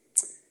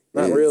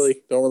 Not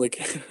really. Don't really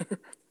care.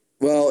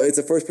 Well, it's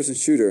a first-person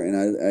shooter, and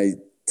I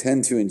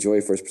tend to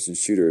enjoy first-person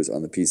shooters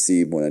on the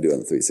PC more than I do on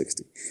the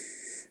 360.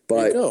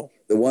 But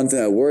the one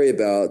thing I worry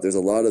about, there's a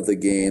lot of the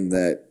game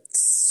that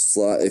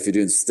if you're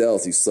doing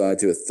stealth, you slide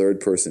to a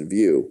third-person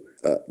view,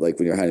 like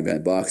when you're hiding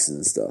behind boxes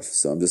and stuff.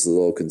 So I'm just a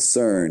little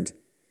concerned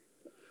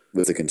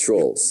with the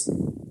controls.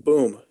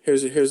 Boom.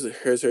 Here's how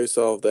you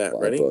solve that.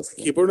 Ready?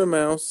 Keyboard and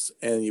mouse,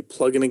 and you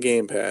plug in a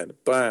gamepad.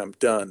 Bam,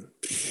 done.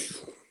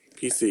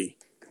 PC.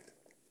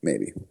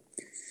 Maybe.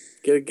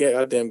 Get a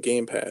goddamn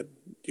gamepad.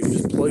 You can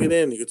just plug it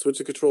in. You can switch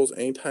the controls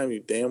anytime you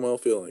damn well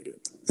feel like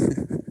it.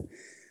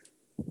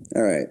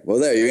 All right. Well,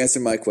 there, you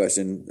answered my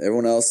question.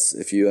 Everyone else,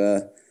 if you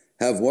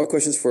have more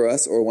questions for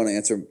us or want to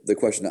answer the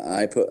question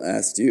I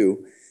asked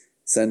you,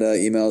 send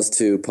emails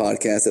to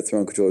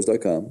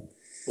podcast@thronecontrollers.com.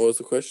 What was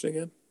the question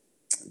again?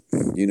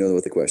 You know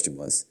what the question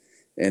was.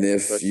 And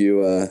if you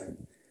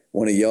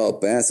want to yell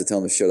at Bats to tell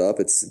him to shut up,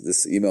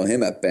 just email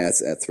him at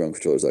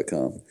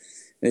bats@thronecontrollers.com.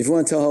 And if you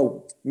want to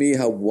tell me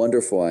how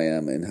wonderful I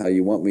am and how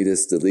you want me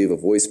just to leave a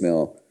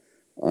voicemail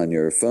on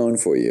your phone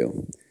for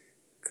you,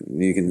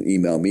 you can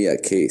email me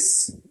at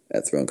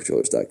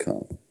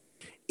case@thronecontrollers.com.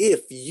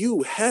 If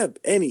you have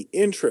any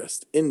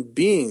interest in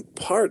being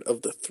part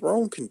of the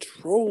Throne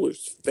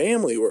Controllers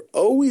family, we're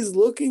always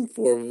looking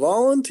for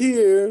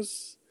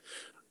volunteers.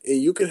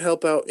 And you can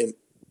help out in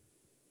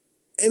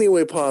any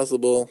way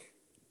possible.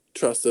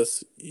 Trust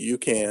us, you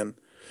can.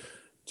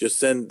 Just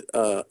send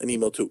an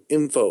email to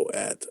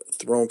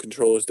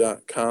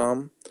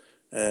info@thronecontrollers.com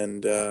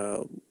and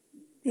tell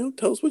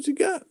us what you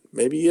got.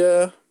 Maybe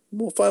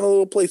we'll find a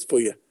little place for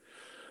you.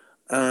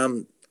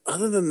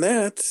 Other than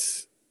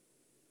that,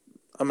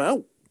 I'm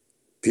out.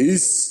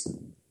 Peace.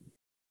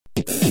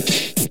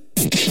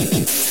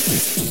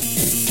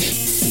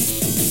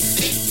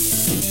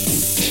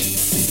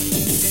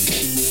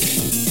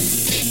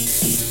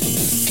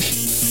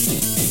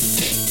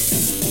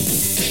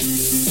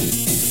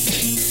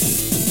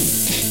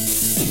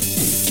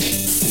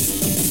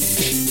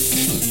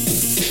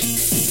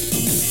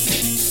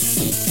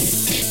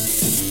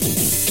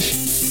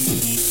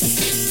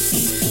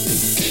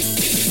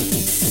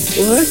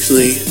 Well,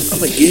 actually,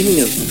 I'm a gaming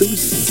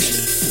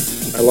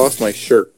enthusiast. I lost my shirt.